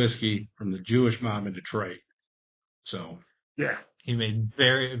Pone's whiskey from the Jewish mob in Detroit. So yeah, he made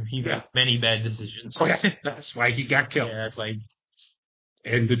many bad decisions. Oh, yeah. That's why he got killed. Yeah, that's why.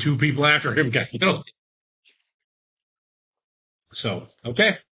 And the 2 people after him got killed. So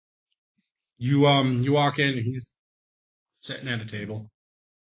okay, you walk in and he's sitting at a table.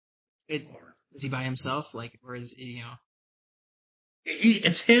 Is he by himself? Like, or is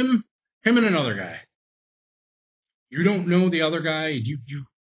It's him and another guy. You don't know the other guy. You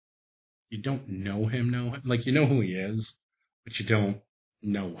don't know him. Like you know who he is, but you don't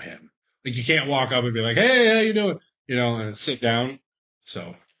know him. Like you can't walk up and be like, "Hey, how you doing?" And sit down. So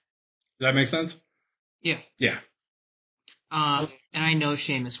does that make sense? Yeah. Yeah. And I know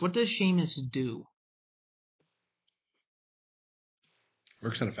Seamus. What does Seamus do?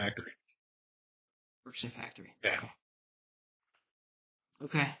 Works in a factory. Works in a factory. Yeah.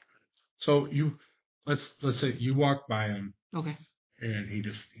 Okay. So let's say you walk by him. Okay. And he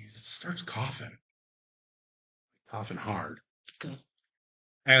just starts coughing hard. Okay.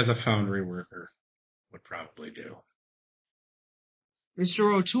 As a foundry worker would probably do.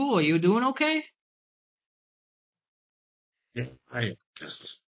 Mr. O'Toole, are you doing okay? Yeah, I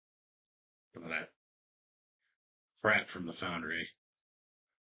just some of that crap from the foundry.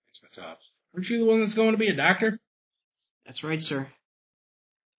 It's my tops. Aren't you the one that's going to be a doctor? That's right, sir.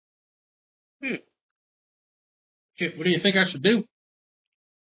 Shit, what do you think I should do?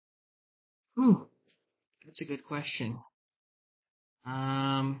 Whew. That's a good question.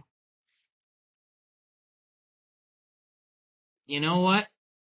 You know what?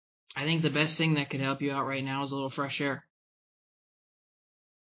 I think the best thing that could help you out right now is a little fresh air.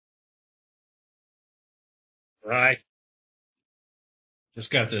 Right.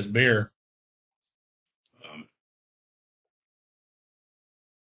 Just got this beer.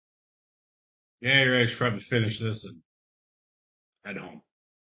 Yeah, you're right. I should probably finish this and head home.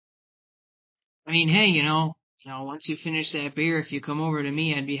 I mean, hey, once you finish that beer, if you come over to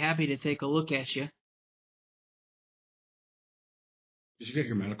me, I'd be happy to take a look at you. Did you get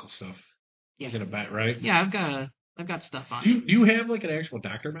your medical stuff? Yeah. You get a bat, right? Yeah, I've got stuff on. Do you have like an actual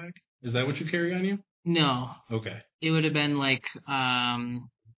doctor bag? Is that what you carry on you? No. Okay. It would have been like a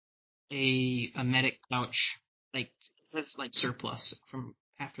medic pouch, like that's like surplus from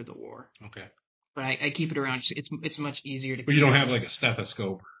after the war. Okay. But I keep it around. It's much easier to. But you don't have like a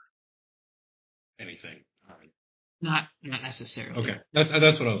stethoscope or anything. All right. Not necessarily. Okay. That's what I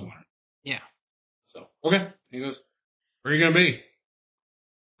was wondering. Yeah. So okay. He goes, where are you gonna be?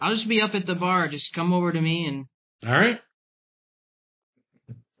 I'll just be up at the bar. Just come over to me and. All right.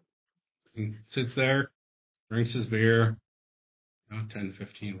 He sits there, drinks his beer. 10,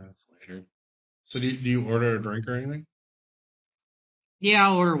 15 minutes later. So do you order a drink or anything? Yeah,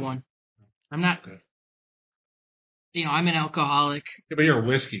 I'll order one. I'm not. Okay. I'm an alcoholic. Yeah, but you're a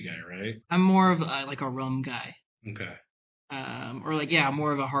whiskey guy, right? I'm more of like a rum guy. Okay. Or like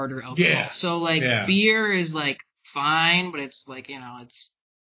more of a harder alcohol. Yeah. So like beer is like fine, but it's like it's.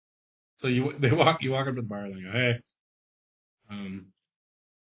 So you walk up to the bar and they go, hey, what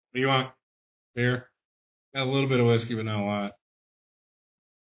do you want? Beer? Got a little bit of whiskey, but not a lot.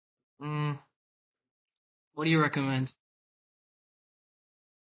 What do you recommend?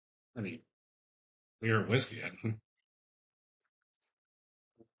 I mean, beer or whiskey.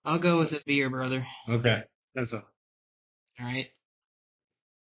 I'll go with the beer, brother. Okay. That's all right.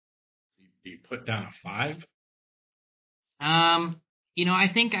 Do you put down a 5? I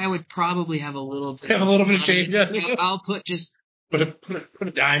think I would probably have a little bit. Have a little bit of change. I'll put just put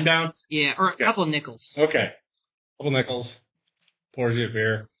a dime down. Yeah, or a couple nickels. Okay. A couple nickels. Pours you a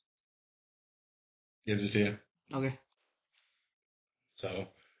beer. Gives it to you. Okay. So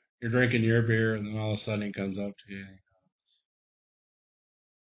you're drinking your beer, and then all of a sudden he comes up to you.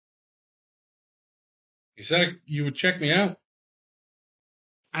 You said you would check me out.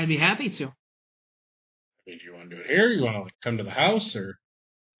 I'd be happy to. I mean, do you want to do it here? You want to come to the house, or?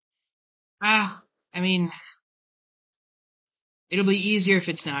 I mean, it'll be easier if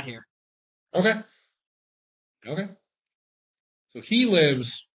it's not here. Okay. Okay. So he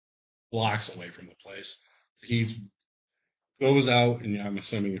lives blocks away from the place. He goes out, and I'm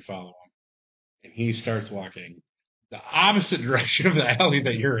assuming you follow him, and he starts walking the opposite direction of the alley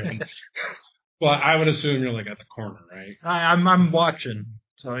that you're in. Well, I would assume you're like at the corner, right? I'm watching,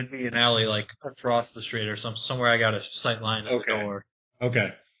 so it'd be an alley like across the street or somewhere. I got a sight line at the door. Okay.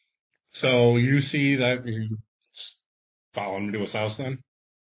 So you see that you follow him to his house then?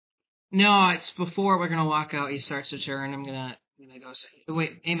 No, it's before we're gonna walk out. He starts to turn. I'm gonna go say,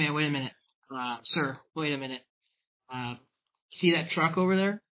 wait, hey man, wait a minute, sir, wait a minute. See that truck over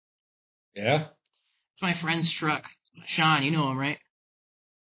there? Yeah. It's my friend's truck. Sean, you know him, right?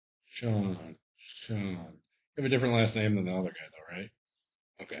 Sean. You have a different last name than the other guy, though, right?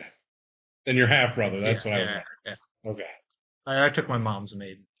 Okay. Then your half brother. That's what I was wondering. Yeah. Okay. I took my mom's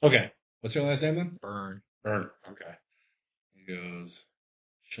maiden. Okay. What's your last name then? Burn. Okay. He goes,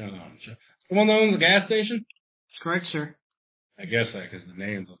 Sean. Someone that owns the gas station? That's correct, sir. I guess that because the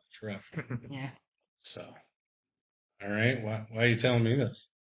name's on the truck. Yeah. So. All right. Why are you telling me this?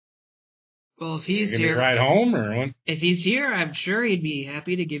 Well, if he's here, give me a ride home or what? If he's here, I'm sure he'd be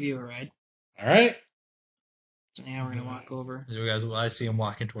happy to give you a ride. All right. So now we're gonna walk over. I see him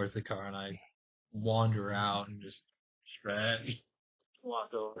walking towards the car, and I wander out and just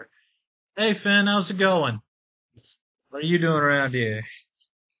walk over. Hey, Finn, how's it going? What are you doing around here?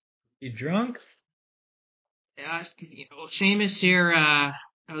 You drunk? Yeah, Seamus here. I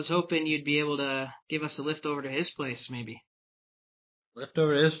was hoping you'd be able to give us a lift over to his place, maybe. Lift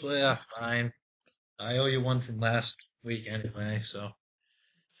over to his place? Yeah, fine. I owe you one from last week anyway, so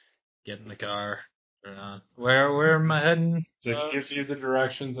get in the car. Turn on. Where am I heading? So he gives you the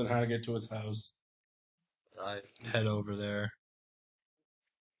directions on how to get to his house. I head over there.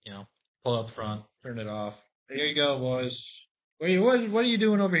 Pull up front, turn it off. Here you go, boys. What are you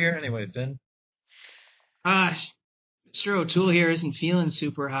doing over here anyway, Finn? Mr. O'Toole here isn't feeling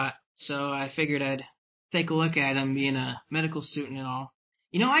super hot, so I figured I'd take a look at him, being a medical student and all.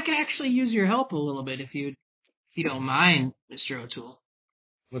 I could actually use your help a little bit if you don't mind, Mr. O'Toole.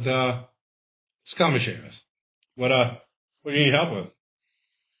 With scum and Seamus. What do you need help with?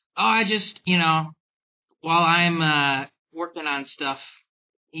 Oh, I just while I'm working on stuff,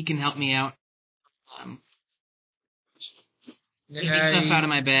 he can help me out. Get stuff out of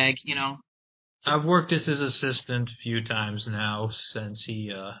my bag, I've worked as his assistant a few times now since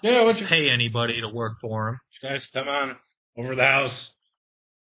he pay anybody to work for him. Guys, come on over to the house.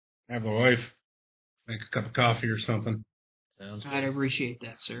 Have the wife make a cup of coffee or something. Sounds good. I'd appreciate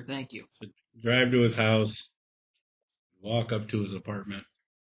that, sir. Thank you. So drive to his house. Walk up to his apartment.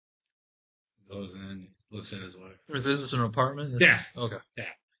 Goes in, looks at his wife. Is this an apartment? Yeah. Okay. Yeah.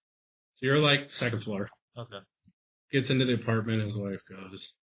 So you're like second floor. Okay. Gets into the apartment. His wife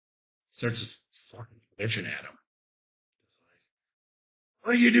goes, starts fucking bitching at him.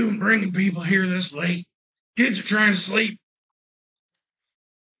 What are you doing bringing people here this late? Kids are trying to sleep.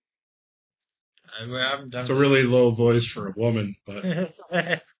 It's a really low voice for a woman, but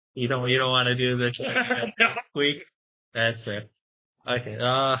you don't want to do this squeak. That's fair. Okay.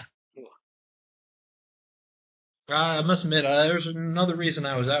 I must admit, there's another reason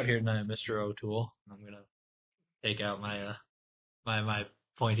I was out here tonight, Mr. O'Toole. I'm gonna take out my my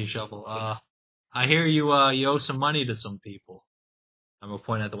pointy shovel. I hear you you owe some money to some people. I'm gonna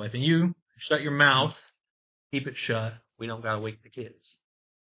point at the wife, and you shut your mouth, keep it shut. We don't gotta wake the kids.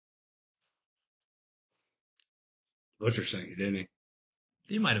 Butcher saying it, didn't he?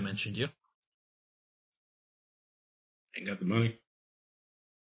 He might have mentioned you. Ain't got the money.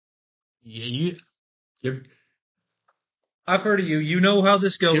 Yeah, Give, I've heard of you. You know how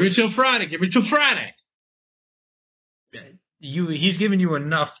this goes. give me till Friday. Give me till Friday. He's given you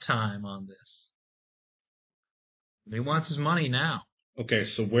enough time on this. He wants his money now. Okay,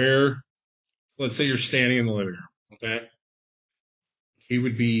 so let's say you're standing in the living room, okay? He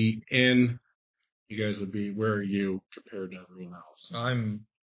would be in, you guys would be, where are you compared to everyone else? I'm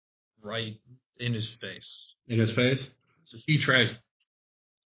right in his face. In his face? So he tries,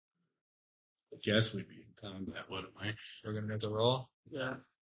 I guess we'd be in combat, wouldn't we? We're gonna have to roll. Yeah.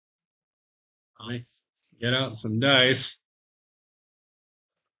 Get out some dice.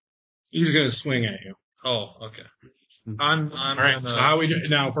 He's gonna swing at you. Oh, okay. I'm All right. So how we do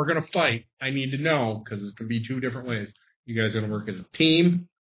now? If we're gonna fight, I need to know because it can be two different ways. You guys gonna work as a team,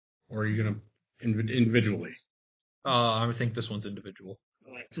 or are you gonna individually? I think this one's individual.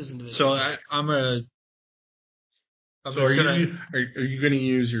 This is individual. So I'm a. So are you gonna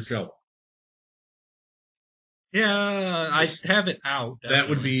use your shovel? Yeah, I have it out. Definitely. That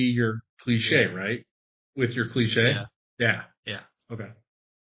would be your cliche, right? With your cliche. Yeah. Okay.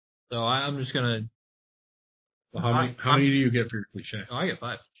 So I'm just gonna. Well, how many do you get for your cliche? Oh, I get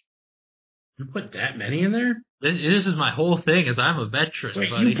 5. You put that many in there? This is my whole thing. Is I'm a veteran, Wait,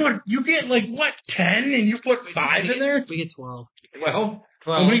 buddy. you get like what 10, and you put 5 in there? We get 12. Well,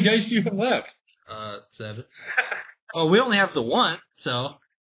 12. how many dice do you have left? 7. Oh, we only have the 1, so.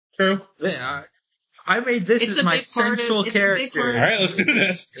 True. Yeah, I made this as my central character. All right, let's do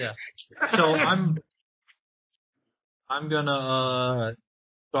this. Yeah. So I'm gonna.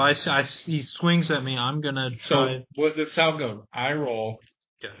 So he swings at me. I'm gonna try. So this is how it goes. I roll,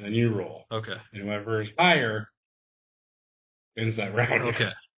 and then you roll. Okay. And whoever is higher wins that round.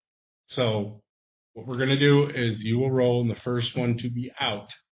 Okay. So what we're gonna do is you will roll, and the first one to be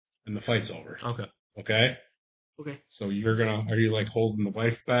out, and the fight's over. Okay. Okay. Okay. So are you like holding the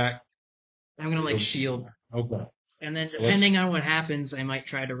wife back? I'm gonna like shield. Okay. And then depending on what happens, I might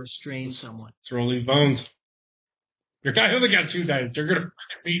try to restrain someone. Let's roll these bones. Your guy only got 2 dice. You're gonna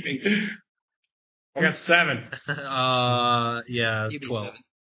beat me. I got 7. Yeah, it's You beat 12. 7.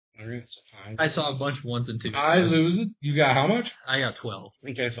 All right, so I saw a bunch of 1s and 2s. I lose it. You got how much? I got 12.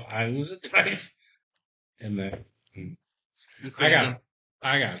 Okay, so I lose it twice. And then You I got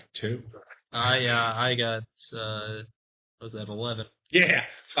 2. I got what was that 11? Yeah.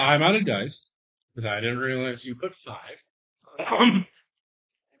 So I'm out of dice. But I didn't realize you put 5. I mean,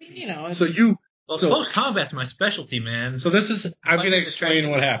 you know. Well, close combat's my specialty, man. So I'm going to explain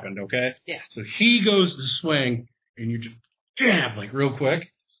what happened, okay? Yeah. So he goes to swing, and you just jab, like, real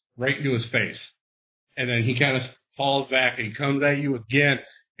quick, right into his face. And then he kind of falls back, and he comes at you again,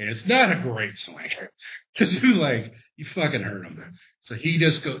 and it's not a great swing. Because you fucking hurt him. So he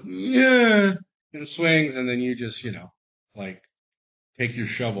just goes, yeah, and swings, and then you just, take your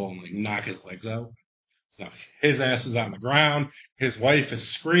shovel and, knock his legs out. So his ass is on the ground. His wife is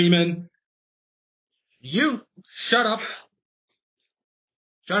screaming. You shut up.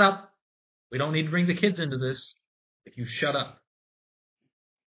 Shut up. We don't need to bring the kids into this. If you shut up.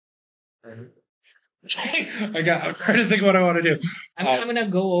 I'm trying to think what I want to do. I'm gonna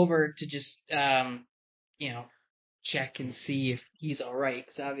go over to just check and see if he's all right,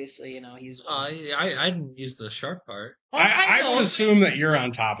 because obviously he's. I didn't use the sharp part. I would assume that you're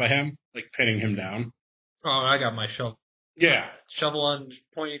on top of him, pinning him down. Oh, I got my shovel. Yeah. Shovel on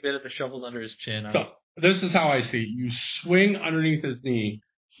pointy bit of the shovel's under his chin. So, this is how I see it. You swing underneath his knee.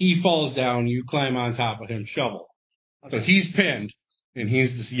 He falls down. You climb on top of him. Shovel. Okay. So he's pinned, and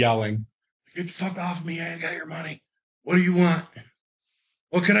he's just yelling, "Get the fuck off me! I ain't got your money. What do you want?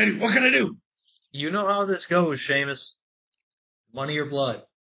 What can I do? What can I do?" You know how this goes, Seamus. Money or blood.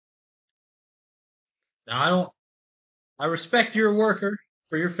 Now I respect you're a worker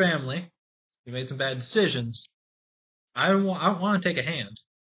for your family. You made some bad decisions. I don't want to take a hand,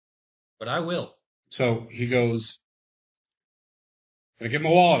 but I will. So he goes, "Gonna get my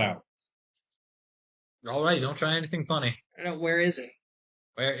wallet out." All right, don't try anything funny. Where is it?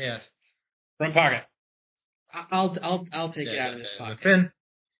 Where? Yeah. Front pocket. I'll take it out of his pocket. Finn,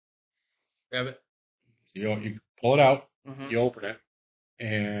 grab it. You pull it out, Mm-hmm. you open it,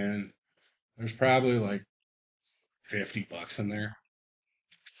 and there's probably like $50 in there.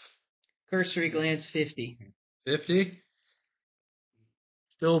 Cursory glance, 50. 50?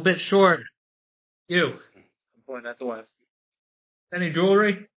 Still a bit short. You. I'm pointing at the wife. Any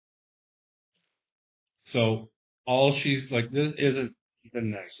jewelry? So all she's like, this isn't the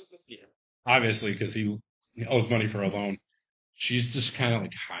nicest. Yeah. Obviously, because he owes money for a loan. She's just kind of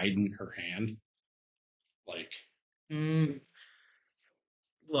like hiding her hand. Like,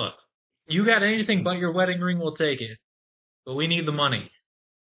 Look, you got anything but your wedding ring, we'll take it. But we need the money.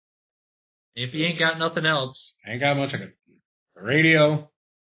 If you ain't got nothing else. I ain't got much. I got a radio.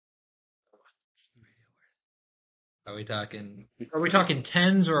 Are we talking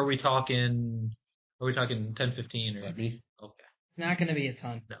tens or are we talking 10, 15 or? Let me. Okay. Not going to be a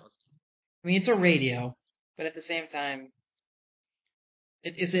ton. No. I mean, it's a radio, but at the same time,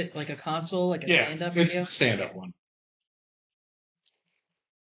 is it like a console, like a stand-up radio? It's a stand-up one.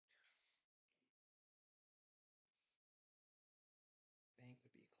 Bank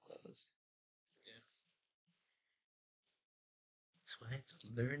would be closed. That's why it's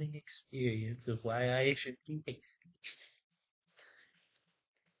a learning experience of why I should be.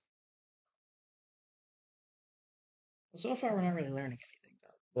 So far, we're not really learning anything,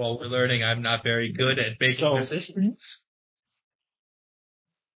 though. Well, we're learning I'm not very good at making decisions.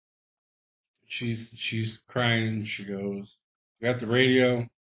 She's crying and she goes, "You got the radio.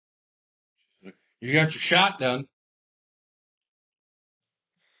 You got your shot done."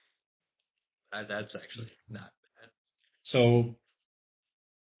 That's actually not bad. So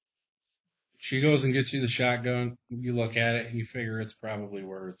she goes and gets you the shotgun. You look at it and you figure it's probably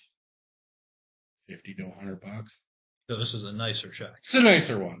worth $50 to $100. So this is a nicer shot. It's a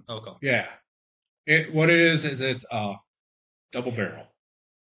nicer one. Okay. Yeah. What it is it's a double barrel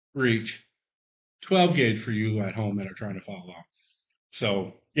reach, 12 gauge for you at home that are trying to follow along.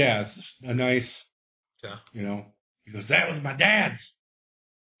 So yeah, it's just a nice. Yeah. You know, he goes, "That was my dad's."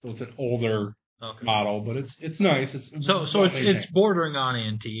 So it's an older model, but it's nice. It's bordering on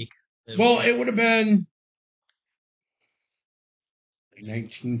antique. Well, it would have been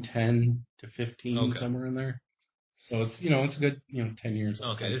 1910 to 15, somewhere in there. So it's it's a good 10 years.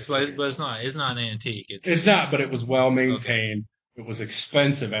 Okay, but it's not an antique. It's not, but it was well maintained. Okay. It was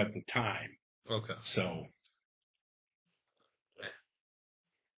expensive at the time. Okay. So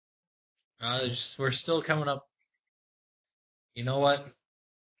we're still coming up. You know what?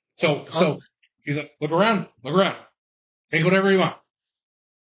 So he's like, look around, take whatever you want.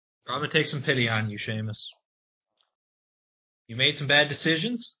 I'm gonna take some pity on you, Seamus. You made some bad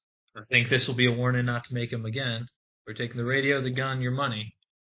decisions. I think this will be a warning not to make them again. We're taking the radio, the gun, your money.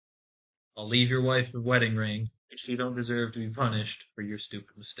 I'll leave your wife a wedding ring. She don't deserve to be punished for your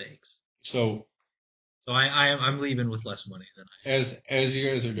stupid mistakes. So I'm leaving with less money than I am. As you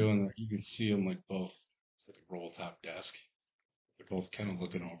guys are doing that, you can see them like both at the roll top desk. They're both kind of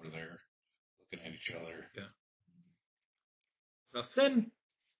looking over there, looking at each other. Yeah. Well, then,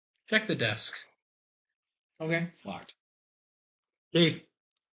 check the desk. Okay. It's locked. Hey.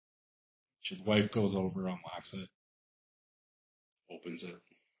 His wife goes over, unlocks it, opens it.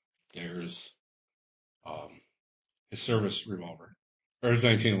 There's his service revolver. Or his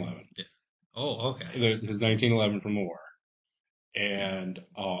 1911. Yeah. Oh, okay. His 1911 from the war. And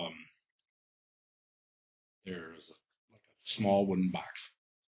there's like a small wooden box.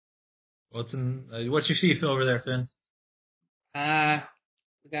 What you see over there, Finn?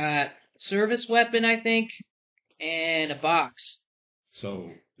 We got a service weapon, I think, and a box.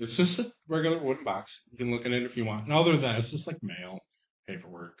 So it's just a regular wooden box. You can look at it if you want. And other than that, it's just like mail,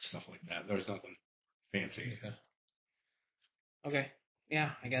 paperwork, stuff like that. There's nothing fancy. Okay.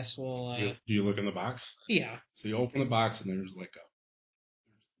 Yeah, I guess we'll. Do you look in the box? Yeah. So you open the box and there's like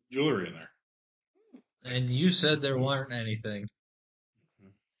a jewelry in there. And you said there weren't anything.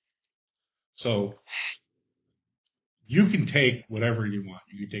 So you can take whatever you want.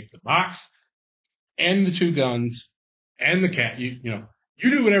 You can take the box and the two guns and the cat. You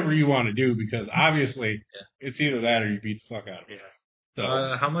do whatever you want to do because obviously it's either that or you beat the fuck out of it.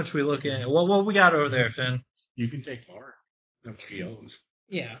 So, how much we looking at? What we got over there, Finn? You can take more. No POs.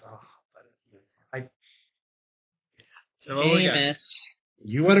 Yeah. Famous.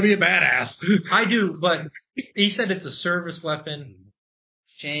 You want to be a badass. I do, but he said it's a service weapon.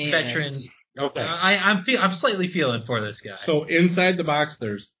 Veteran. Okay. I'm slightly feeling for this guy. So inside the box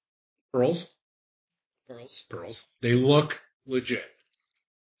there's pearls. Pearls. They look legit.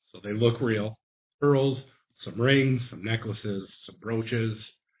 So they look real. Pearls, some rings, some necklaces, some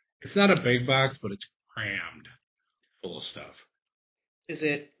brooches. It's not a big box, but it's crammed full of stuff. Is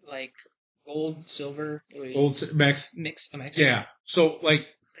it like Gold, silver, mix. a mix. Yeah. So, like,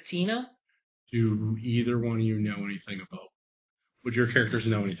 Patina. do either one of you know anything about? Would your characters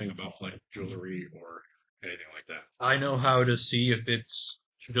know anything about like jewelry or anything like that? I know how to see if it's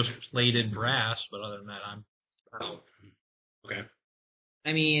just plated brass, but other than that, I'm out. Okay.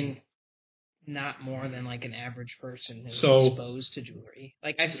 I mean, not more than like an average person who's So- exposed to jewelry.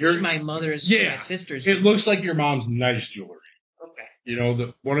 Like I've You're- seen my mother's, Yeah. my sister's. It looks like your mom's nice jewelry. Okay. You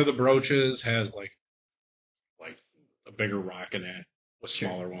know, one of the brooches has like a bigger rock in it with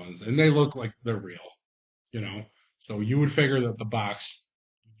smaller ones, and they look like they're real. You know, so you would figure that the box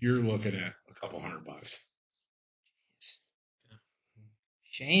you're looking at a couple $100.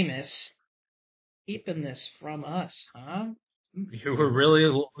 Seamus, keeping this from us, huh? You really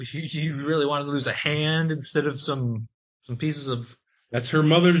wanted to lose a hand instead of some pieces of. That's her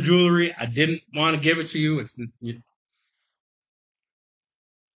mother's jewelry. I didn't want to give it to you.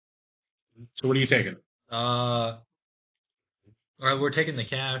 So what are you taking? All right, we're taking the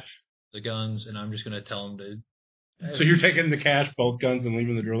cash, the guns, and I'm just gonna tell them to. So you're taking the cash, both guns, and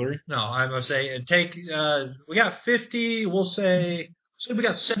leaving the jewelry? No, I'm saying take. We got 50. We'll say we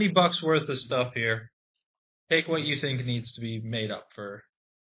got $70 worth of stuff here. Take what you think needs to be made up for.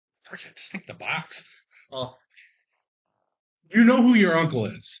 Just take the box. Oh, You know who your uncle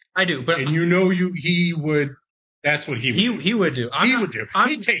is, I do, but and you know he would. That's what he would. he would do. would do.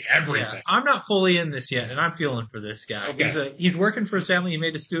 He'd take everything. Yeah, I'm not fully in this yet, and I'm feeling for this guy. Okay. He's working for his family. He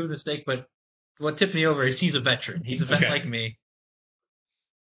made a stupid mistake, but what tipped me over is he's a veteran. He's a vet like me.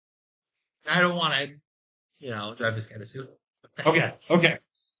 I don't want to, drive this guy to suit. Okay. Okay.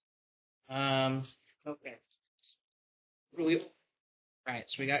 All right,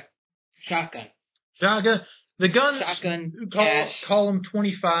 so we got shotgun. Shotgun. The guns. Shotgun. Cash. Call them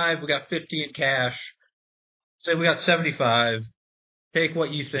 25. We got 50 in cash. Say we got 75. Take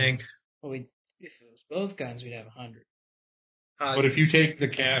what you think. Well, if it was both guns, we'd have 100. But if you take the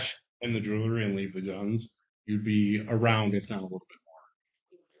cash and the jewelry and leave the guns, you'd be around, if not a little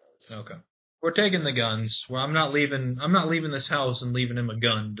bit more. Okay. We're taking the guns. Well, I'm not leaving this house and leaving him a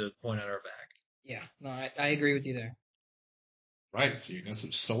gun to point at our back. Yeah, no, I agree with you there. Right, so you got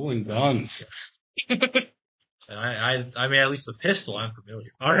some stolen guns. And I mean, at least the pistol I'm familiar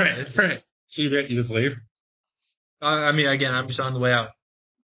with. All right. So you just leave? I mean, again, I'm just on the way out.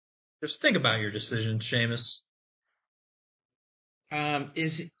 Just think about your decision, Seamus.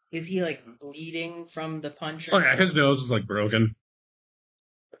 Is he like bleeding from the punch? Oh yeah, his nose is like broken.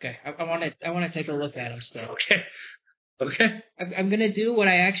 Okay, I want to take a look at him still. Okay. I'm gonna do what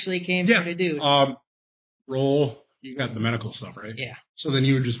I actually came here to do. Roll. You got the medical stuff, right? Yeah. So then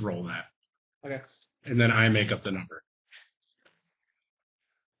you would just roll that. Okay. And then I make up the number.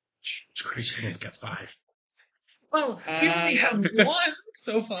 It's crazy. I got 5. Well, we only have one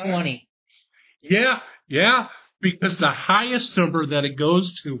so far. 20. Yeah. Because the highest number that it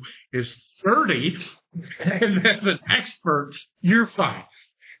goes to is 30, and as an expert, you're fine.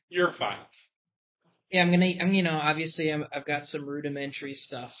 You're fine. Yeah, obviously I've got some rudimentary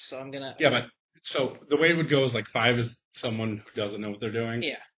stuff, so I'm gonna. Yeah, but so the way it would go is like 5 is someone who doesn't know what they're doing.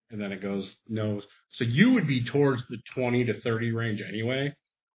 Yeah. And then it goes nose. So you would be towards the 20 to 30 range anyway,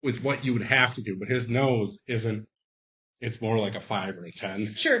 with what you would have to do. But his nose isn't. It's more like a 5 or a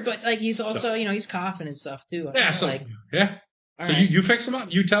 10. Sure, but like he's also, he's coughing and stuff too. Yeah. So yeah. So right. you fix him up.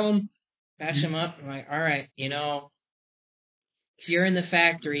 You tell him. Patch him up. I'm like, all right, if you're in the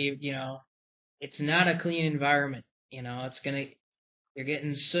factory, it's not a clean environment. You're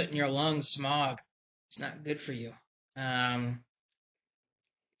getting soot in your lungs, smog. It's not good for you.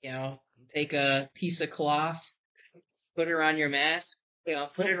 Take a piece of cloth, put it around your mask,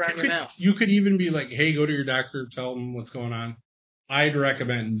 put it around your mouth. You could even be like, hey, go to your doctor, tell them what's going on. I'd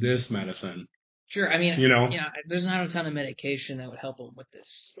recommend this medicine. Sure, I mean, there's not a ton of medication that would help him with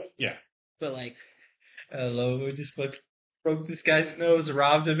this. Yeah. But like, hello, we just broke this guy's nose,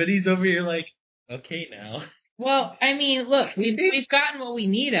 robbed him, and he's over here like, okay now. Well, I mean, look, we've gotten what we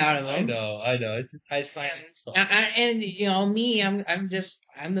need out of him. I know. It's just, I find it fun. And me,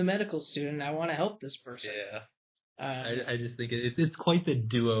 I'm the medical student. I want to help this person. Yeah. I just think it's quite the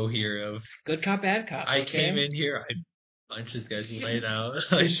duo here of good cop, bad cop. I came in here, I punched this guy's laid out,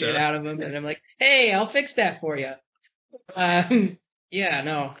 shit out of him, and I'm like, hey, I'll fix that for you. Yeah,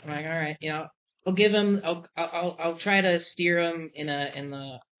 no, I'm like, all right, I'll give him, I'll try to steer him in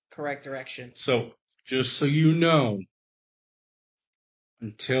the correct direction. So. Just so you know,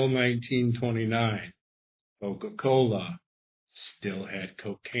 until 1929, Coca-Cola still had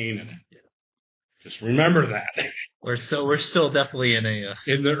cocaine in it. Yeah. Just remember that. We're still definitely in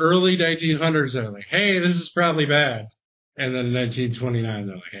in the early 1900s. They're like, hey, this is probably bad, and then in 1929,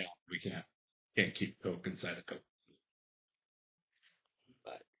 they're like, hey, we can't. Can't keep Coke inside a Coke.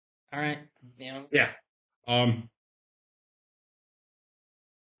 But all right, Yeah. Why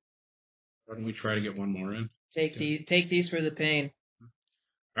don't we try to get one more in? take these for the pain.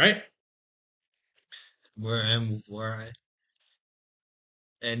 All right.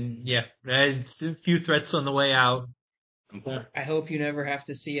 And yeah, I had a few threats on the way out. Okay. I hope you never have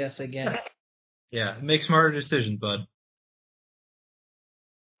to see us again. Yeah, make smarter decisions, bud.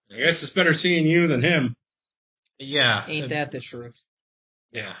 I guess it's better seeing you than him. Yeah. Ain't that the truth?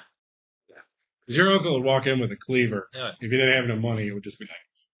 Yeah. Because your uncle would walk in with a cleaver. Yeah. If he didn't have no money, it would just be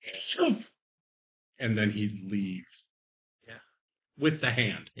like, and then he'd leave. Yeah. With the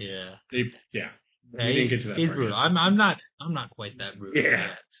hand. Yeah. Yeah. Yeah, You didn't get to that he's part brutal. yet. I'm not quite that brutal Yeah.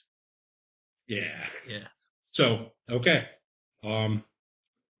 yet. Yeah. Yeah. So, okay.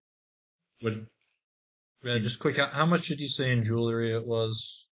 Would Just quick, how much did you say in jewelry it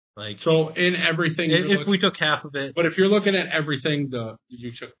was? Like, so in everything, if we took half of it. but if you're looking at everything,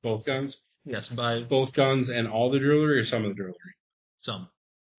 you took both guns? Yes, by Both guns and all the jewelry or some of the jewelry? some.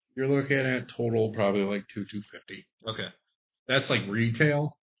 You're looking at total probably like $250. Okay. That's like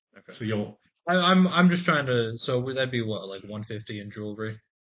retail. Okay. So I'm just trying to. So would that be what, like $150 in jewelry?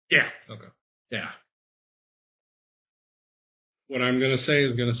 Yeah. Okay. Yeah. What I'm going to say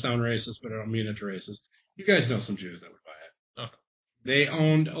is going to sound racist, but I don't mean it racist. You guys know some Jews that would buy it. Okay. They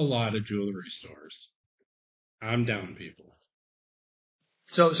owned a lot of jewelry stores. I'm down, people.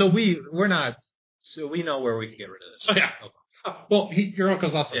 So we're not. So we know where we can get rid of this. Oh, yeah. Okay. Well, your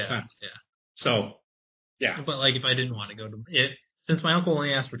uncle's also fenced. Yeah. So, yeah. But like, if I didn't want to go to it, since my uncle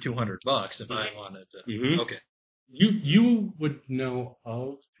only asked for $200, if I wanted to. Mm-hmm. Okay. You would know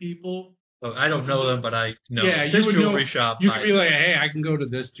of people. Well, I don't know them, but I know. Yeah, this you would jewelry know, shop. You could be like, hey, I can go to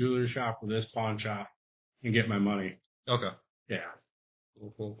this jewelry shop or this pawn shop and get my money. Okay. Yeah.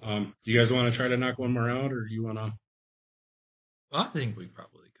 Cool. Do you guys want to try to knock one more out, or do you want to? Well, I think we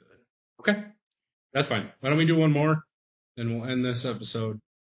probably could. Okay, that's fine. Why don't we do one more, then we'll end this episode.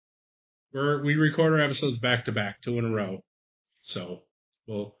 We record our episodes back to back, 2 in a row. So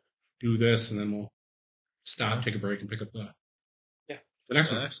we'll do this, and then we'll stop, take a break, and pick up the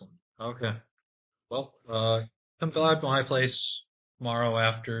next one. Excellent. Okay. Well, come by my place tomorrow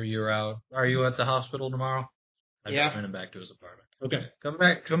after you're out. Are you at the hospital tomorrow? I'm running back to his apartment. Okay.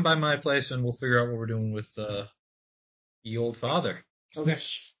 Come by my place, and we'll figure out what we're doing with the old father. Okay.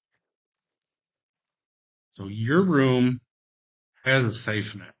 So your room has a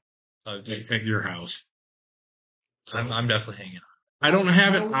safe in it at your house. So I'm definitely hanging on. I don't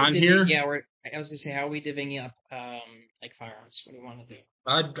have it on here. Yeah, I was gonna say, how are we divvying up like firearms? What do you want to do?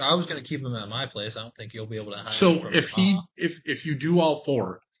 I was gonna keep him at my place. I don't think you'll be able to hide. So if you do all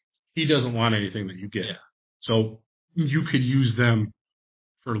 4, he doesn't want anything that you get. Yeah. So you could use them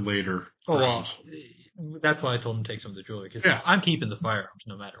for later. Well, that's why I told him to take some of the jewelry. Cause I'm keeping the firearms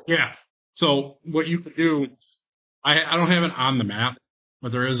no matter what. Yeah. So what you could do, I don't have it on the map,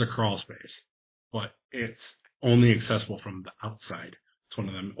 but there is a crawl space, but it's only accessible from the outside. It's one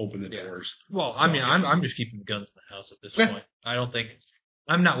of them open the doors. Well, I mean, I'm just keeping the guns in the house at this point. I don't think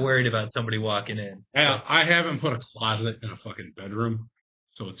I'm not worried about somebody walking in. Yeah, so. I haven't put a closet in a fucking bedroom,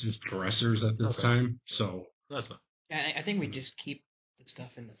 so it's just dressers at this time. So that's fine. I think we just keep the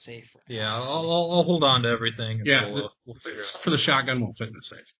stuff in the safe. Yeah, I'll hold on to everything. Yeah, we'll figure it out. For the shotgun, won't fit in the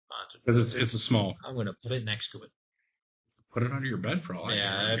safe because it's a small. I'm gonna put it next to it. Put it under your bed for all I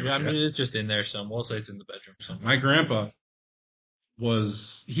know. I mean, it's just in there somewhere. We'll say it's in the bedroom somewhere. My grandpa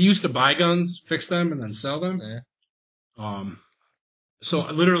he used to buy guns, fix them, and then sell them. Yeah. So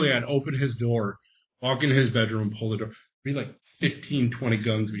literally I'd open his door, walk into his bedroom, pull the door. Be like 15, 20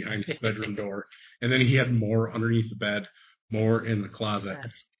 guns behind his bedroom door. And then he had more underneath the bed, more in the closet.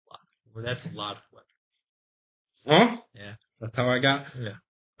 That's a lot of weapons. Huh? Yeah. That's how I got. Yeah.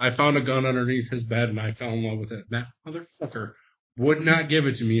 I found a gun underneath his bed and I fell in love with it. And that motherfucker would not give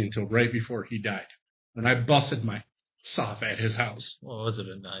it to me until right before he died. And I busted my ass off at his house. Well, was it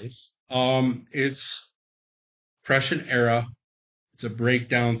a nice? It's Depression era. It's a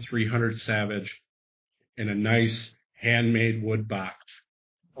breakdown 300 Savage in a nice handmade wood box.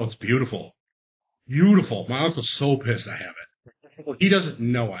 Oh, it's beautiful. Beautiful. My uncle's so pissed I have it. Well, he doesn't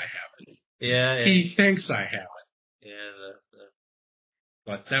know I have it. Yeah. He thinks I have it. Yeah.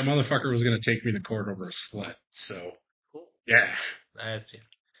 But that motherfucker was going to take me to court over a slut. So, cool. Yeah. That's it.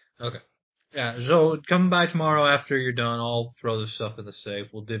 Okay. Yeah, so come by tomorrow after you're done. I'll throw the stuff in the safe.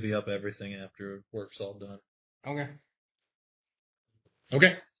 We'll divvy up everything after work's all done. Okay.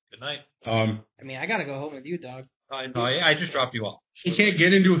 Okay. Good night. I mean, I gotta go home with you, dog. I know. I just dropped you off. He can't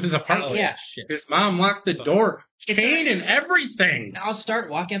get into his Oh, apartment. yeah. Shit. His mom locked the door. Chain and everything. I'll start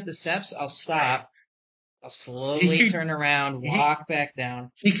walking up the steps. I'll stop. I'll slowly turn around, walk back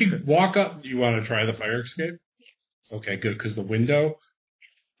down. He could walk up. Do you want to try the fire escape? Okay, good. Because the window.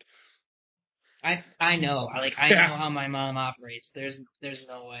 I know. I know how my mom operates. There's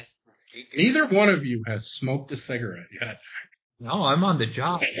no way. Neither one of you has smoked a cigarette yet. No, I'm on the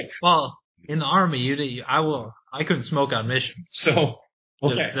job. Well, in the army, I couldn't smoke on mission. So,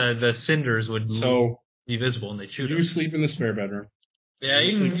 okay. The cinders would be visible and they'd shoot you us. sleep in the spare bedroom. Yeah,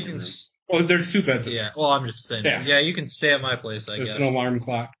 you can. Well, there's two beds. Yeah. Well, I'm just saying. Yeah, you can stay at my place. I guess. There's an alarm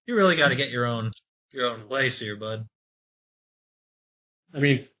clock. You really got to get your own place here, bud. I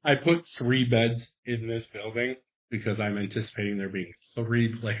mean, I put 3 beds in this building because I'm anticipating there being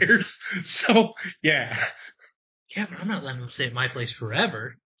 3 players. So, yeah. Yeah, but I'm not letting them stay at my place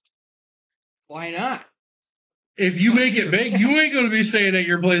forever. Why not? If you make it big, you ain't going to be staying at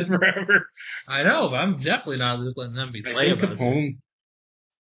your place forever. I know, but I'm definitely not just letting them be late about it.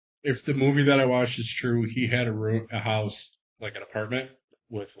 If the movie that I watched is true, he had a house, like an apartment,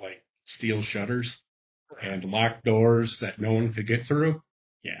 with like steel shutters and locked doors that no one could get through.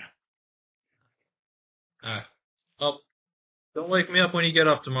 Yeah. Well, don't wake me up when you get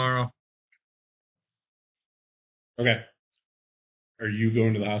up tomorrow. Okay. Are you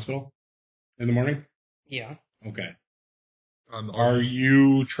going to the hospital in the morning? Yeah. Okay. Are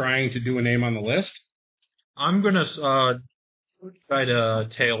you trying to do a name on the list? I'm gonna try to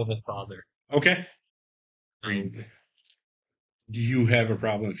tail the father. Okay. Do you have a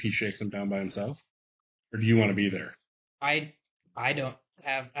problem if he shakes him down by himself, or do you want to be there? I don't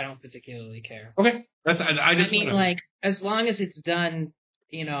particularly care. Okay. I mean, like, as long as it's done,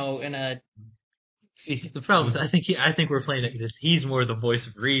 in a. See, the problem is, I think we're playing it because he's more the voice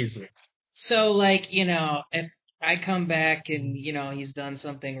of reason. So, like, if I come back and, he's done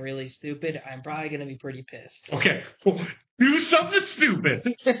something really stupid, I'm probably going to be pretty pissed. Okay. Well, do something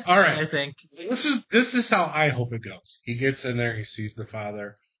stupid. All right. I think. This is how I hope it goes. He gets in there. He sees the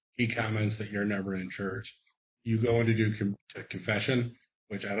father. He comments that you're never in church. You go in to do confession,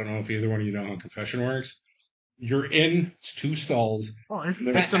 which I don't know if either one of you know how confession works. You're in 2 stalls. Oh, isn't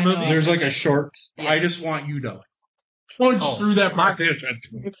this the movie? There's like a short. Yeah. I just want you to punch through that partition.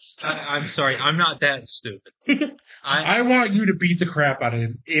 I'm sorry. I'm not that stupid. I want you to beat the crap out of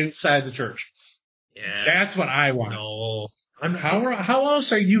him inside the church. Yeah. That's what I want. No. How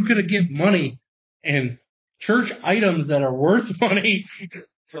else are you going to get money and church items that are worth money?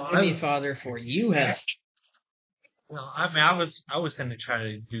 Father, for you has. Well, I mean, I was going to try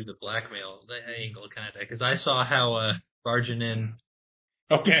to do the blackmail angle kind of, because I saw how barging in.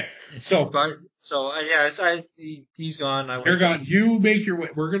 Okay, so he's gone. You're gone. You make your way.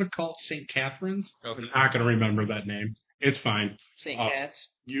 We're going to call it St. Catherine's. Okay. I'm not going to remember that name. It's fine. St. Cat's.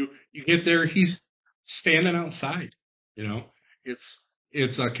 You get there. He's standing outside.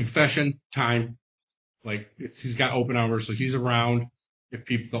 It's a confession time. Like he's got open hours, so he's around if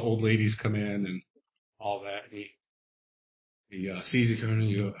the old ladies come in and all that. And he sees you coming, and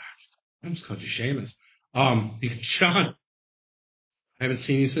you go, I almost called you Seamus. He goes, Sean, I haven't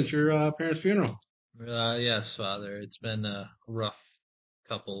seen you since your parents' funeral. Yes, Father. It's been a rough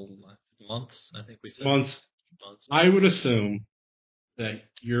couple months. I think we said months. I would assume that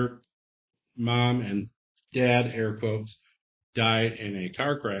your mom and dad, air quotes, died in a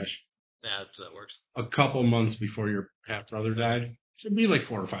car crash. Yeah, that works. A couple months before your half brother died. It should be like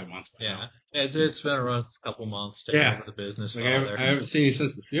 4 or 5 months. Yeah, it's been a rough couple months taking over the business. Like I haven't seen you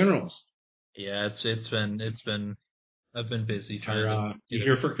since the funerals. Yeah, it's been. I've been busy trying to. You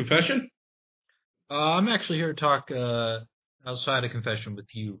here for confession? I'm actually here to talk outside of confession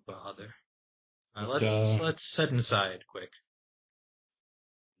with you, Father. Let's head inside quick.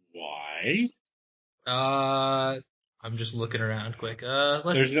 Why? I'm just looking around quick.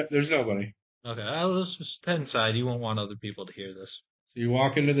 There's nobody. Okay, let's just head inside. You won't want other people to hear this. So you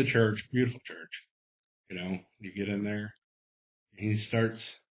walk into the church, beautiful church. You get in there. And he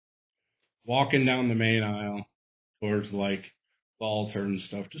starts walking down the main aisle towards like the altar and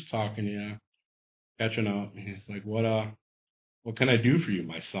stuff, just talking to you, catching up. And he's like, what can I do for you,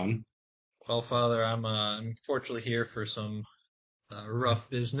 my son? Well, Father, I'm fortunately here for some rough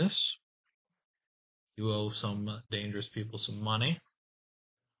business. You owe some dangerous people some money,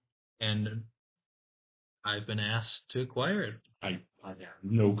 and I've been asked to acquire it. I have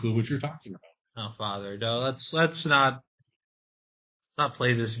no clue what you're talking about. Oh, Father, no, let's not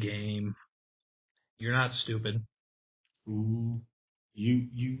play this game. You're not stupid. Ooh,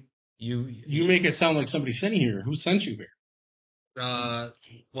 you make it sound like somebody sent you here. Who sent you here?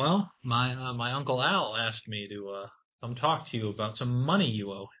 Well, my Uncle Al asked me to come talk to you about some money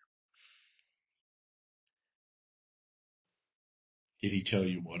you owe. Did he tell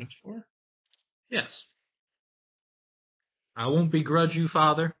you what it's for? Yes. I won't begrudge you,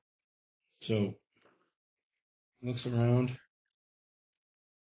 Father. So, looks around.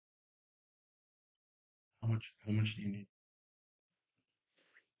 How much do you need?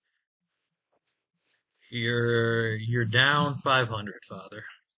 You're down 500, Father.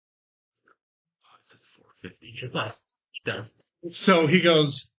 Oh, it says 450. So he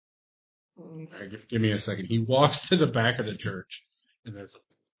goes, all right, give me a second. He walks to the back of the church, and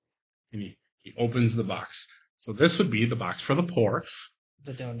he opens the box. So this would be the box for the poor.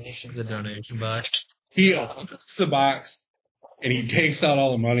 The donation. The donation box. He opens the box, and he takes out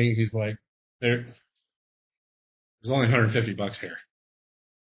all the money. He's like, there's only $150 here.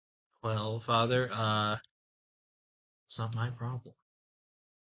 Well, Father, it's not my problem.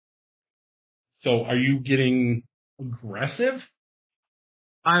 So are you getting aggressive?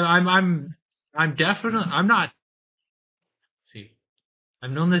 I'm definitely. I'm not. See,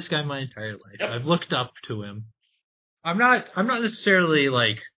 I've known this guy my entire life. Yep. I've looked up to him. I'm not necessarily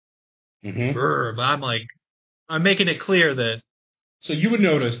like, but I'm making it clear that. So you would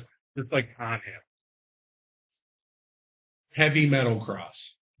notice, it's like on him, heavy metal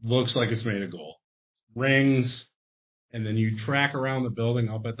cross. Looks like it's made of gold. Rings, and then you track around the building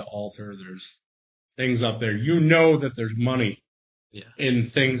up at the altar. There's things up there. You know that there's money in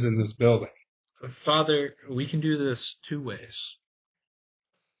things in this building. Father, we can do this two ways.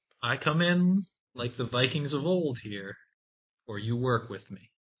 I come in like the Vikings of old here, or you work with me.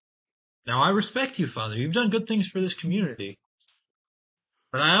 Now, I respect you, Father. You've done good things for this community.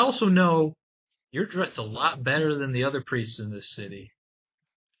 But I also know you're dressed a lot better than the other priests in this city.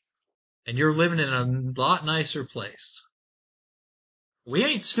 And you're living in a lot nicer place. We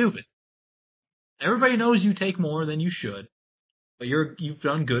ain't stupid. Everybody knows you take more than you should. But you've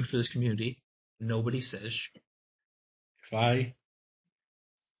done good for this community. Nobody says. If I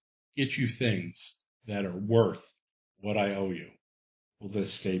get you things that are worth what I owe you, will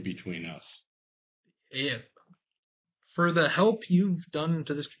this stay between us? Yeah. For the help you've done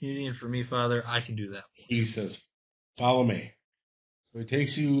to this community and for me, Father, I can do that. He says, follow me. So he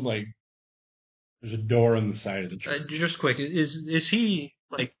takes you, like, there's a door on the side of the church. Just quick, is he,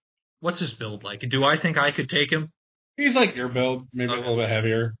 like, what's his build like? Do I think I could take him? He's like your build, maybe a little bit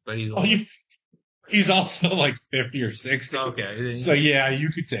heavier. But he's also like 50 or 60. Okay. So yeah, you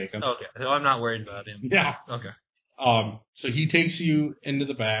could take him. Okay. So I'm not worried about him. Yeah. Okay. So he takes you into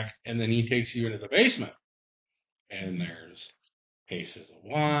the back, and then he takes you into the basement. And there's cases of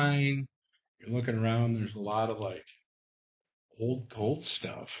wine. You're looking around, there's a lot of like old gold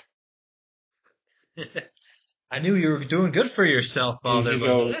stuff. I knew you were doing good for yourself, Father. And he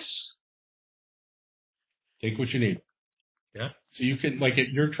goes, take what you need. Yeah. So you can, like,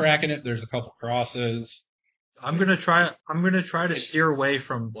 you're tracking it. There's a couple crosses. I'm gonna try to steer away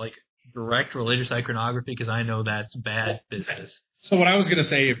from like direct religious iconography because I know that's bad business. So what I was gonna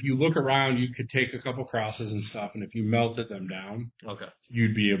say, if you look around, you could take a couple crosses and stuff, and if you melted them down,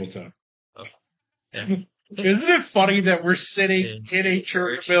 you'd be able to. Yeah. Isn't it funny that we're sitting in a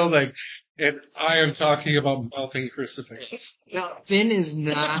church building and I am talking about melting crucifixes? No, Finn is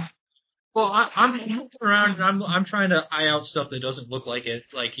not. Well, I'm looking around. And I'm trying to eye out stuff that doesn't look like it.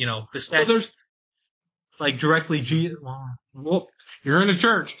 Like, you know, the statue. Well, there's like directly Well, you're in a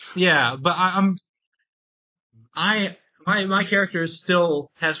church. Yeah, but my character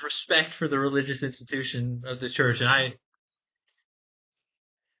still has respect for the religious institution of the church, and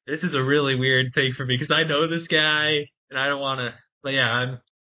this is a really weird thing for me because I know this guy and I don't want to. But yeah,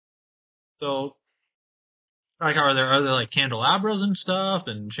 so. Like, are there like candelabras and stuff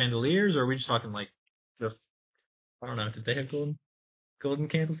and chandeliers, or are we just talking like just I don't know? Did they have golden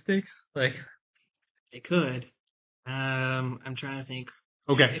candlesticks? Like They could. I'm trying to think.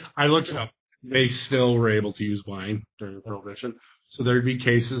 Okay, I looked it up. They still were able to use wine during Prohibition, so there'd be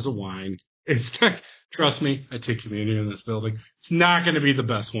cases of wine. Trust me, I take communion in this building. It's not going to be the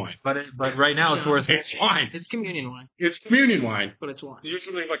best wine, but right now it's worth. It's wine. It's communion wine. It's communion wine, but it's wine.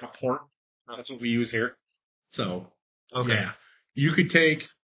 Usually like a port. That's what we use here. So okay, yeah, you could take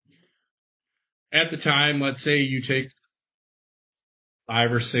at the time. Let's say you take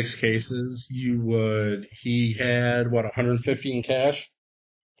 5 or 6 cases. He had what 150 in cash.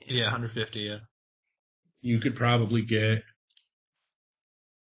 Yeah, 150. Yeah, you could probably get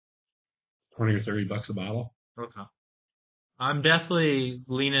 $20 or $30 a bottle. Okay. I'm definitely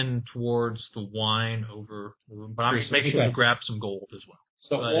leaning towards the wine but I'm making sure to grab some gold as well.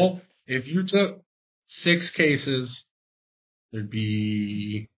 So if you took 6 cases there'd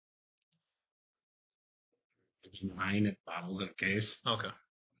be 9 bottles in a case. Okay.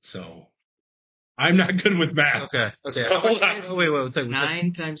 So I'm not good with math. Okay. So, How much, wait.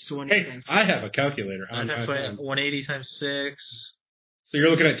 9 times 20 Hey, times I have a calculator on 9 my times 20, phone. 180 times 6. So you're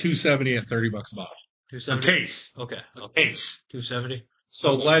looking at $270 at $30 a bottle. A 270. case. Okay. A case. 270.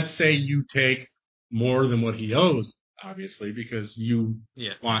 So let's say you take more than what he owes, obviously, because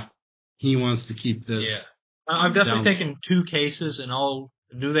he wants to keep this. Yeah. I'm definitely down thinking 2 cases, and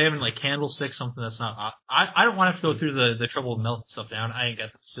do they have any, like, candlesticks, something that's not, I don't want to have to go through the trouble of melting stuff down. I ain't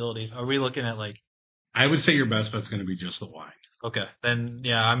got the facilities. Are we looking at, like, I would say your best bet's going to be just the wine. okay, then,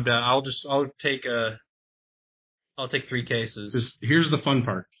 yeah, I'm done. I'll take 3 cases. Just, here's the fun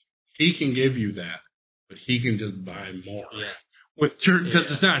part. He can give you that, but he can just buy more. Yeah.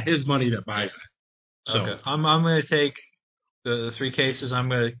 Because it's not his money that buys it. So, Okay. I'm going to take the 3 cases. I'm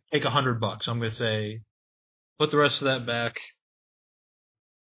going to take $100. I'm going to say, put the rest of that back.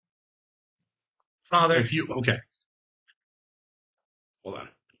 Father. okay. Hold on.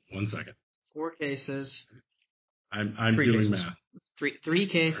 1 second. 4 cases. I'm 3 doing cases. math. 3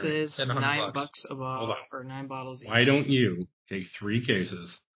 cases, Right. $9 $100 a bottle, Hold on. or 9 bottles each. Why don't you take 3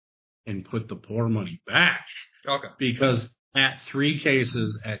 cases and put the poor money back? Okay. Because at 3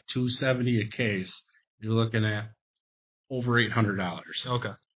 cases at $270 a case, you're looking at over $800.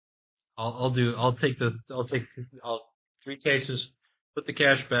 Okay. I'll take 3 cases, put the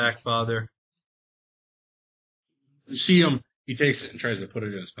cash back, Father. You see him, he takes it and tries to put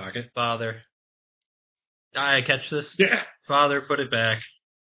it in his pocket. Father. I catch this? Yeah. Father, put it back.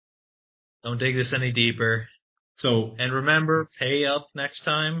 Don't dig this any deeper. So, And remember, pay up next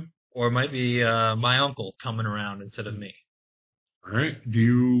time, or it might be my uncle coming around instead of me. all right, do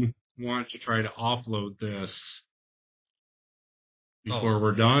you want to try to offload this before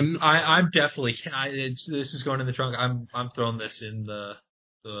we're done? I'm definitely. This is going in the trunk. I'm throwing this in the.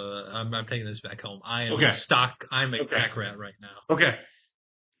 I'm taking this back home. I am stock. I'm a crack rat right now. Okay,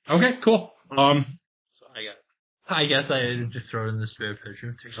 cool. So I guess I just throw it in the spare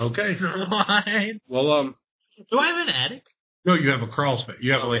pitcher. Okay. Fine. Well, Do I have an attic? no, you have a crawl space.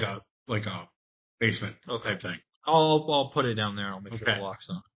 You have like a basement type thing. I'll put it down there. I'll make sure it locks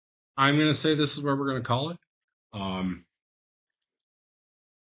on. I'm gonna say this is where we're gonna call it. On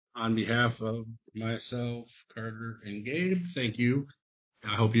behalf of myself, Carter, and Gabe, thank you.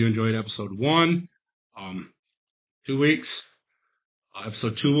 I hope you enjoyed episode 1. 2 weeks.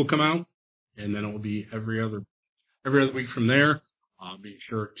 Episode 2 will come out, and then it will be every other week from there. Be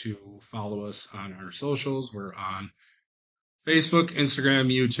sure to follow us on our socials. We're on Facebook,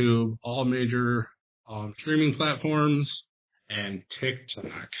 Instagram, YouTube, all major streaming platforms, and TikTok.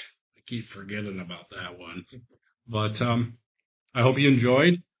 I keep forgetting about that one. But I hope you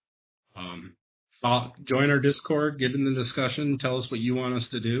enjoyed. Join our Discord, get in the discussion, tell us what you want us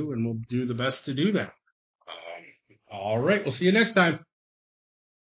to do, and we'll do the best to do that. All right, we'll see you next time.